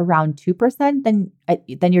is around 2%,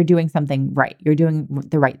 then you're doing something right. You're doing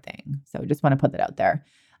the right thing. So just want to put that out there.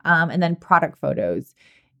 And then product photos.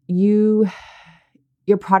 Your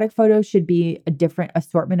product photos should be a different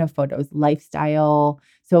assortment of photos, lifestyle.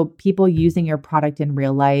 So people using your product in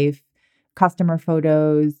real life, customer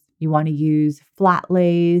photos. You want to use flat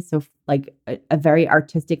lays. So like a very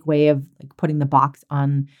artistic way of like putting the box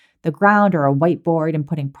on the ground or a whiteboard and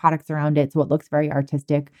putting products around it so it looks very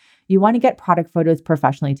artistic. You want to get product photos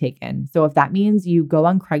professionally taken. So if that means you go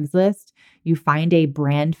on Craigslist, you find a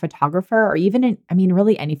brand photographer or even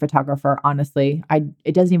really any photographer, honestly,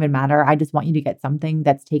 it doesn't even matter. I just want you to get something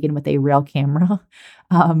that's taken with a real camera.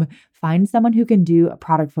 Find someone who can do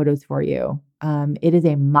product photos for you. It is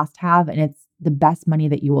a must-have and it's the best money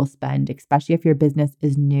that you will spend, especially if your business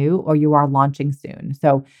is new or you are launching soon.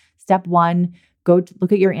 So step 1, go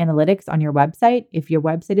look at your analytics on your website. If your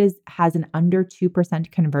website has an under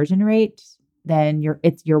 2% conversion rate, then your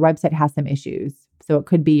website has some issues. So it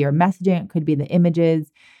could be your messaging, it could be the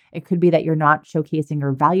images, it could be that you're not showcasing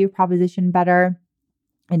your value proposition better.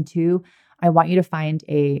 And 2, I want you to find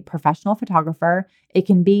a professional photographer. It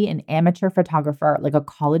can be an amateur photographer, like a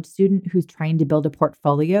college student who's trying to build a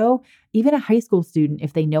portfolio, even a high school student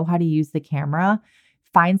if they know how to use the camera.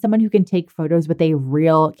 Find someone who can take photos with a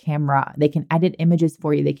real camera. They can edit images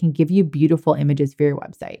for you. They can give you beautiful images for your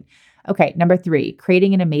website. Okay, number 3,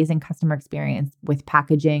 creating an amazing customer experience with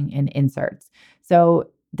packaging and inserts. So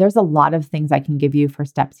there's a lot of things I can give you for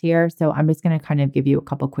steps here. So I'm just going to kind of give you a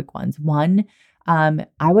couple quick ones. 1,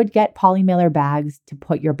 I would get poly mailer bags to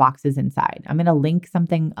put your boxes inside. I'm going to link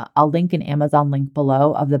something. I'll link an Amazon link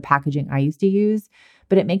below of the packaging I used to use,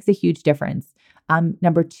 but it makes a huge difference.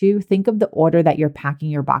 Number two, think of the order that you're packing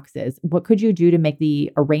your boxes. What could you do to make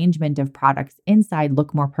the arrangement of products inside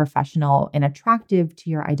look more professional and attractive to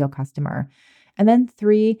your ideal customer? And then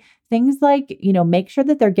three, things like, make sure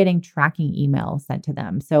that they're getting tracking emails sent to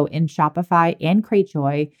them. So in Shopify and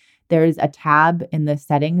Cratejoy, there's a tab in the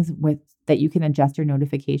settings with that you can adjust your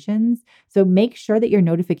notifications. So make sure that your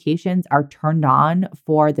notifications are turned on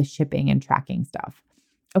for the shipping and tracking stuff.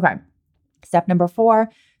 Okay. Step number four,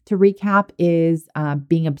 to recap, is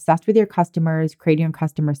being obsessed with your customers, creating your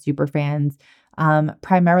customer super fans.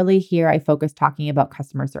 Primarily here, I focus talking about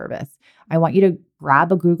customer service. I want you to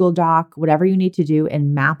grab a Google Doc, whatever you need to do,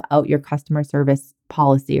 and map out your customer service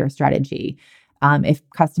policy or strategy. If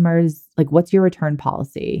customers, what's your return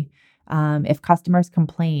policy? If customers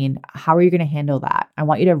complain, how are you going to handle that? I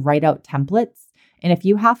want you to write out templates. And if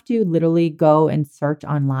you have to literally go and search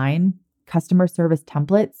online, customer service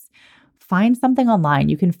templates, find something online.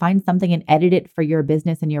 You can find something and edit it for your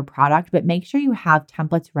business and your product, but make sure you have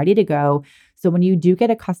templates ready to go. So when you do get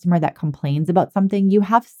a customer that complains about something, you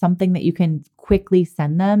have something that you can quickly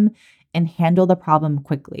send them and handle the problem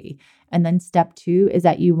quickly. And then step two is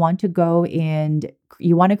that you want to go and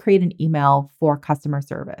you want to create an email for customer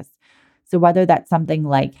service. So whether that's something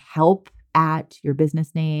like help at your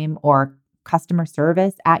business name or customer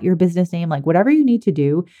service at your business name, whatever you need to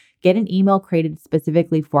do, get an email created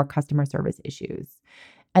specifically for customer service issues.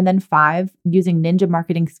 And then five, using ninja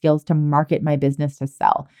marketing skills to market my business to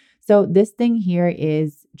sell. So this thing here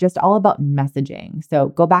is just all about messaging. So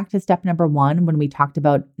go back to step number one when we talked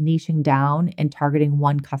about niching down and targeting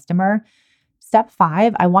one customer. Step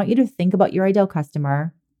five, I want you to think about your ideal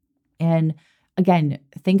customer and again,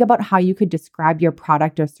 think about how you could describe your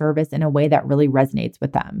product or service in a way that really resonates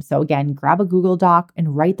with them. So again, grab a Google Doc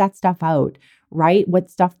and write that stuff out. Write what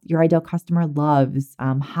stuff your ideal customer loves.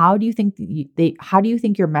 How do you think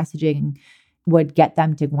your messaging would get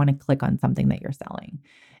them to want to click on something that you're selling?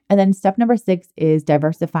 And then step number six is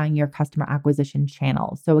diversifying your customer acquisition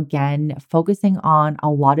channels. So again, focusing on a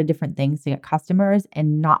lot of different things to get customers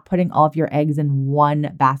and not putting all of your eggs in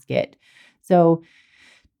one basket. So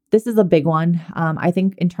this is a big one. I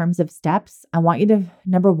think in terms of steps, I want you to,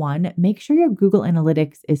 number one, make sure your Google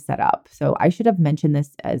Analytics is set up. So I should have mentioned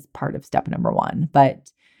this as part of step number one,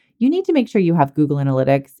 but you need to make sure you have Google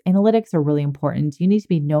Analytics. Analytics are really important. You need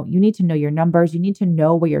to know your numbers. You need to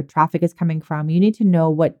know where your traffic is coming from. You need to know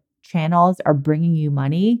what channels are bringing you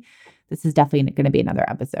money. This is definitely going to be another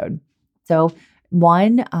episode. So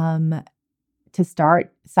one, to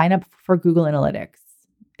start, sign up for Google Analytics.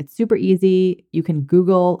 It's super easy. You can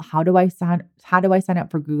Google, how do I sign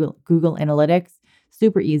up for Google Analytics?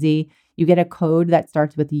 Super easy. You get a code that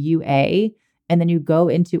starts with UA, and then you go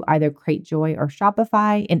into either Cratejoy or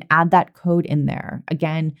Shopify and add that code in there.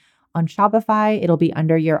 Again, on Shopify, it'll be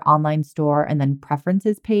under your online store and then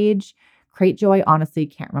preferences page. Cratejoy, honestly,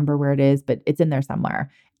 can't remember where it is, but it's in there somewhere.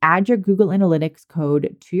 Add your Google Analytics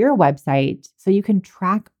code to your website so you can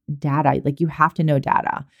track data. You have to know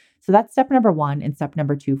data. So that's step number one and step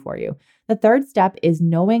number two for you. The third step is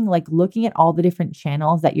knowing, looking at all the different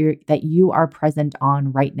channels that you are present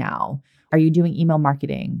on right now. Are you doing email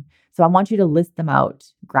marketing? So I want you to list them out.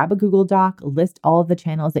 Grab a Google Doc, list all of the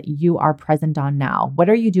channels that you are present on now. What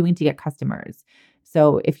are you doing to get customers?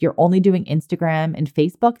 So if you're only doing Instagram and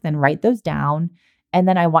Facebook, then write those down. And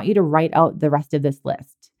then I want you to write out the rest of this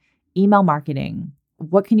list. Email marketing.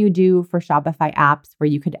 What can you do for Shopify apps where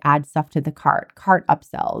you could add stuff to the cart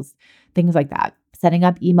upsells, things like that. Setting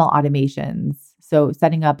up email automations. So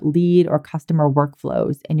setting up lead or customer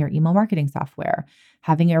workflows in your email marketing software.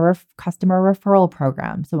 Having a customer referral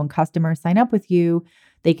program. So when customers sign up with you,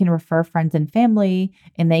 they can refer friends and family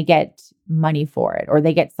and they get money for it, or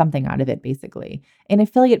they get something out of it, basically. An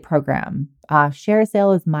affiliate program.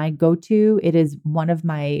 ShareASale is my go-to. It is one of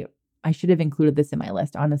my, I should have included this in my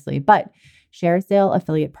list, honestly, but ShareASale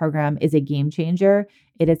affiliate program is a game changer.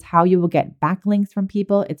 It is how you will get backlinks from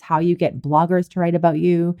people. It's how you get bloggers to write about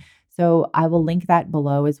you. So I will link that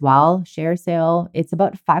below as well. ShareASale, it's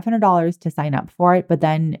about $500 to sign up for it, but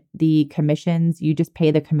then the commissions, you just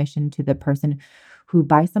pay the commission to the person who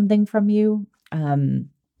buys something from you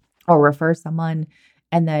or refers someone.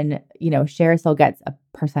 And then, ShareASale gets a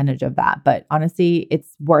percentage of that. But honestly,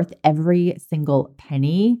 it's worth every single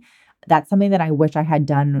penny. That's something that I wish I had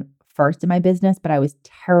done first in my business, but I was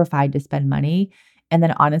terrified to spend money. And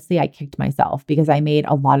then honestly, I kicked myself because I made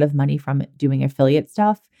a lot of money from doing affiliate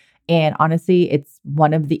stuff. And honestly, it's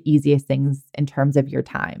one of the easiest things in terms of your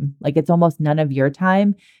time. It's almost none of your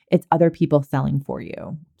time. It's other people selling for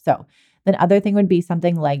you. So then other thing would be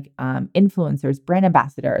something like influencers, brand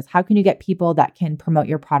ambassadors. How can you get people that can promote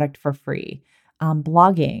your product for free?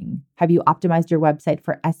 blogging? Have you optimized your website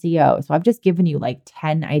for SEO? So I've just given you like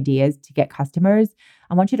 10 ideas to get customers.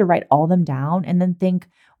 I want you to write all them down and then think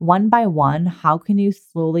one by one, how can you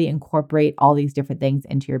slowly incorporate all these different things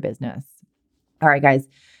into your business? All right, guys,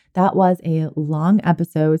 that was a long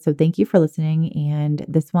episode. So thank you for listening. And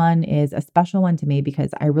this one is a special one to me because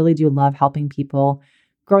I really do love helping people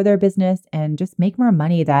grow their business and just make more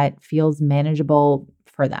money that feels manageable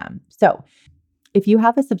for them. So if you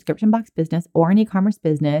have a subscription box business or an e-commerce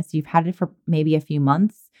business, you've had it for maybe a few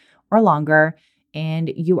months or longer,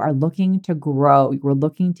 and you are looking to grow, you're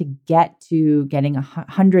looking to get to getting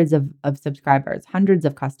hundreds of subscribers, hundreds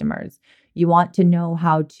of customers. You want to know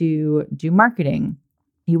how to do marketing.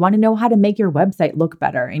 You want to know how to make your website look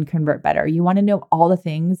better and convert better. You want to know all the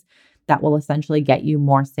things that will essentially get you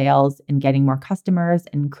more sales and getting more customers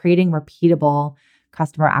and creating repeatable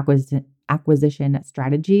customer acquisition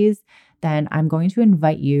strategies, then I'm going to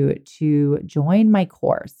invite you to join my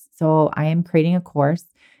course. So I am creating a course.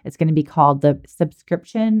 It's going to be called the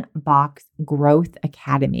Subscription Box Growth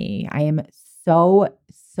Academy. I am so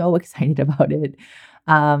excited about it.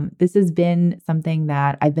 This has been something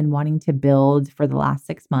that I've been wanting to build for the last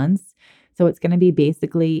 6 months. So it's going to be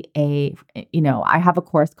basically I have a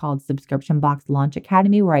course called Subscription Box Launch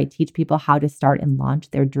Academy where I teach people how to start and launch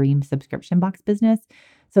their dream subscription box business.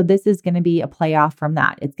 So this is going to be a playoff from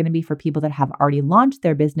that. It's going to be for people that have already launched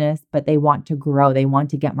their business, but they want to grow. They want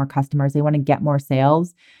to get more customers. They want to get more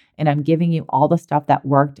sales. And I'm giving you all the stuff that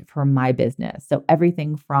worked for my business. So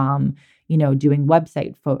everything from, doing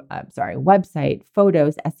website,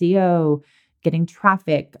 photos, SEO, getting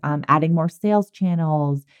traffic, adding more sales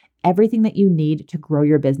channels, everything that you need to grow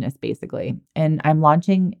your business, basically. And I'm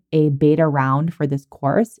launching a beta round for this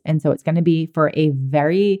course. And so it's going to be for a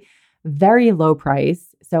very, very low price.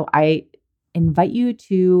 So I invite you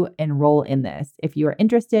to enroll in this. If you are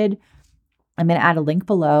interested, I'm going to add a link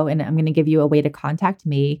below and I'm going to give you a way to contact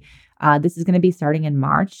me. This is going to be starting in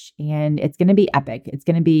March and it's going to be epic. It's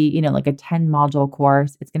going to be, like a 10 module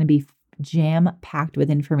course. It's going to be jam-packed with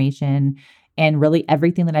information and really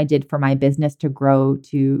everything that I did for my business to grow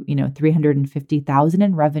to, $350,000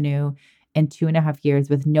 in revenue in 2.5 years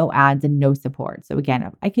with no ads and no support. So again,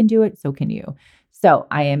 if I can do it, so can you. So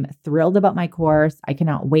I am thrilled about my course. I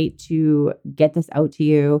cannot wait to get this out to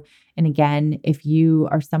you. And again, if you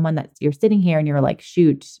are someone that you're sitting here and you're like,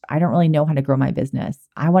 shoot, I don't really know how to grow my business.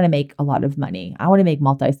 I want to make a lot of money. I want to make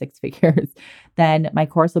multi-six figures. Then my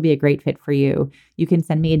course will be a great fit for you. You can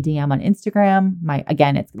send me a DM on Instagram.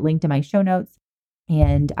 Again, it's linked in my show notes.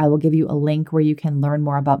 And I will give you a link where you can learn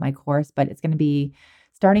more about my course, but it's going to be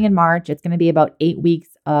starting in March. It's going to be about 8 weeks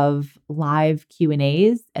of live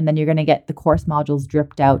Q&As, and then you're going to get the course modules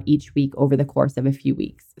dripped out each week over the course of a few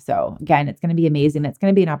weeks. So again, it's going to be amazing. It's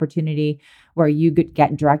going to be an opportunity where you could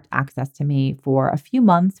get direct access to me for a few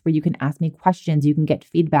months where you can ask me questions, you can get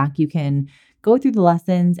feedback, you can go through the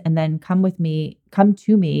lessons and then come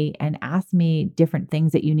to me and ask me different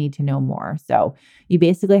things that you need to know more. So you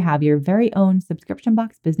basically have your very own subscription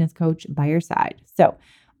box business coach by your side. So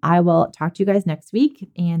I will talk to you guys next week,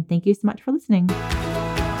 and thank you so much for listening.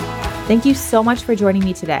 Thank you so much for joining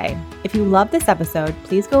me today. If you love this episode,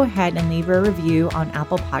 please go ahead and leave a review on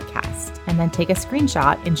Apple Podcasts, and then take a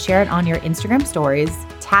screenshot and share it on your Instagram stories.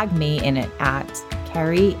 Tag me in it at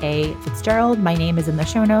Carrie A. Fitzgerald. My name is in the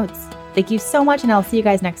show notes. Thank you so much, and I'll see you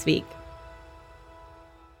guys next week.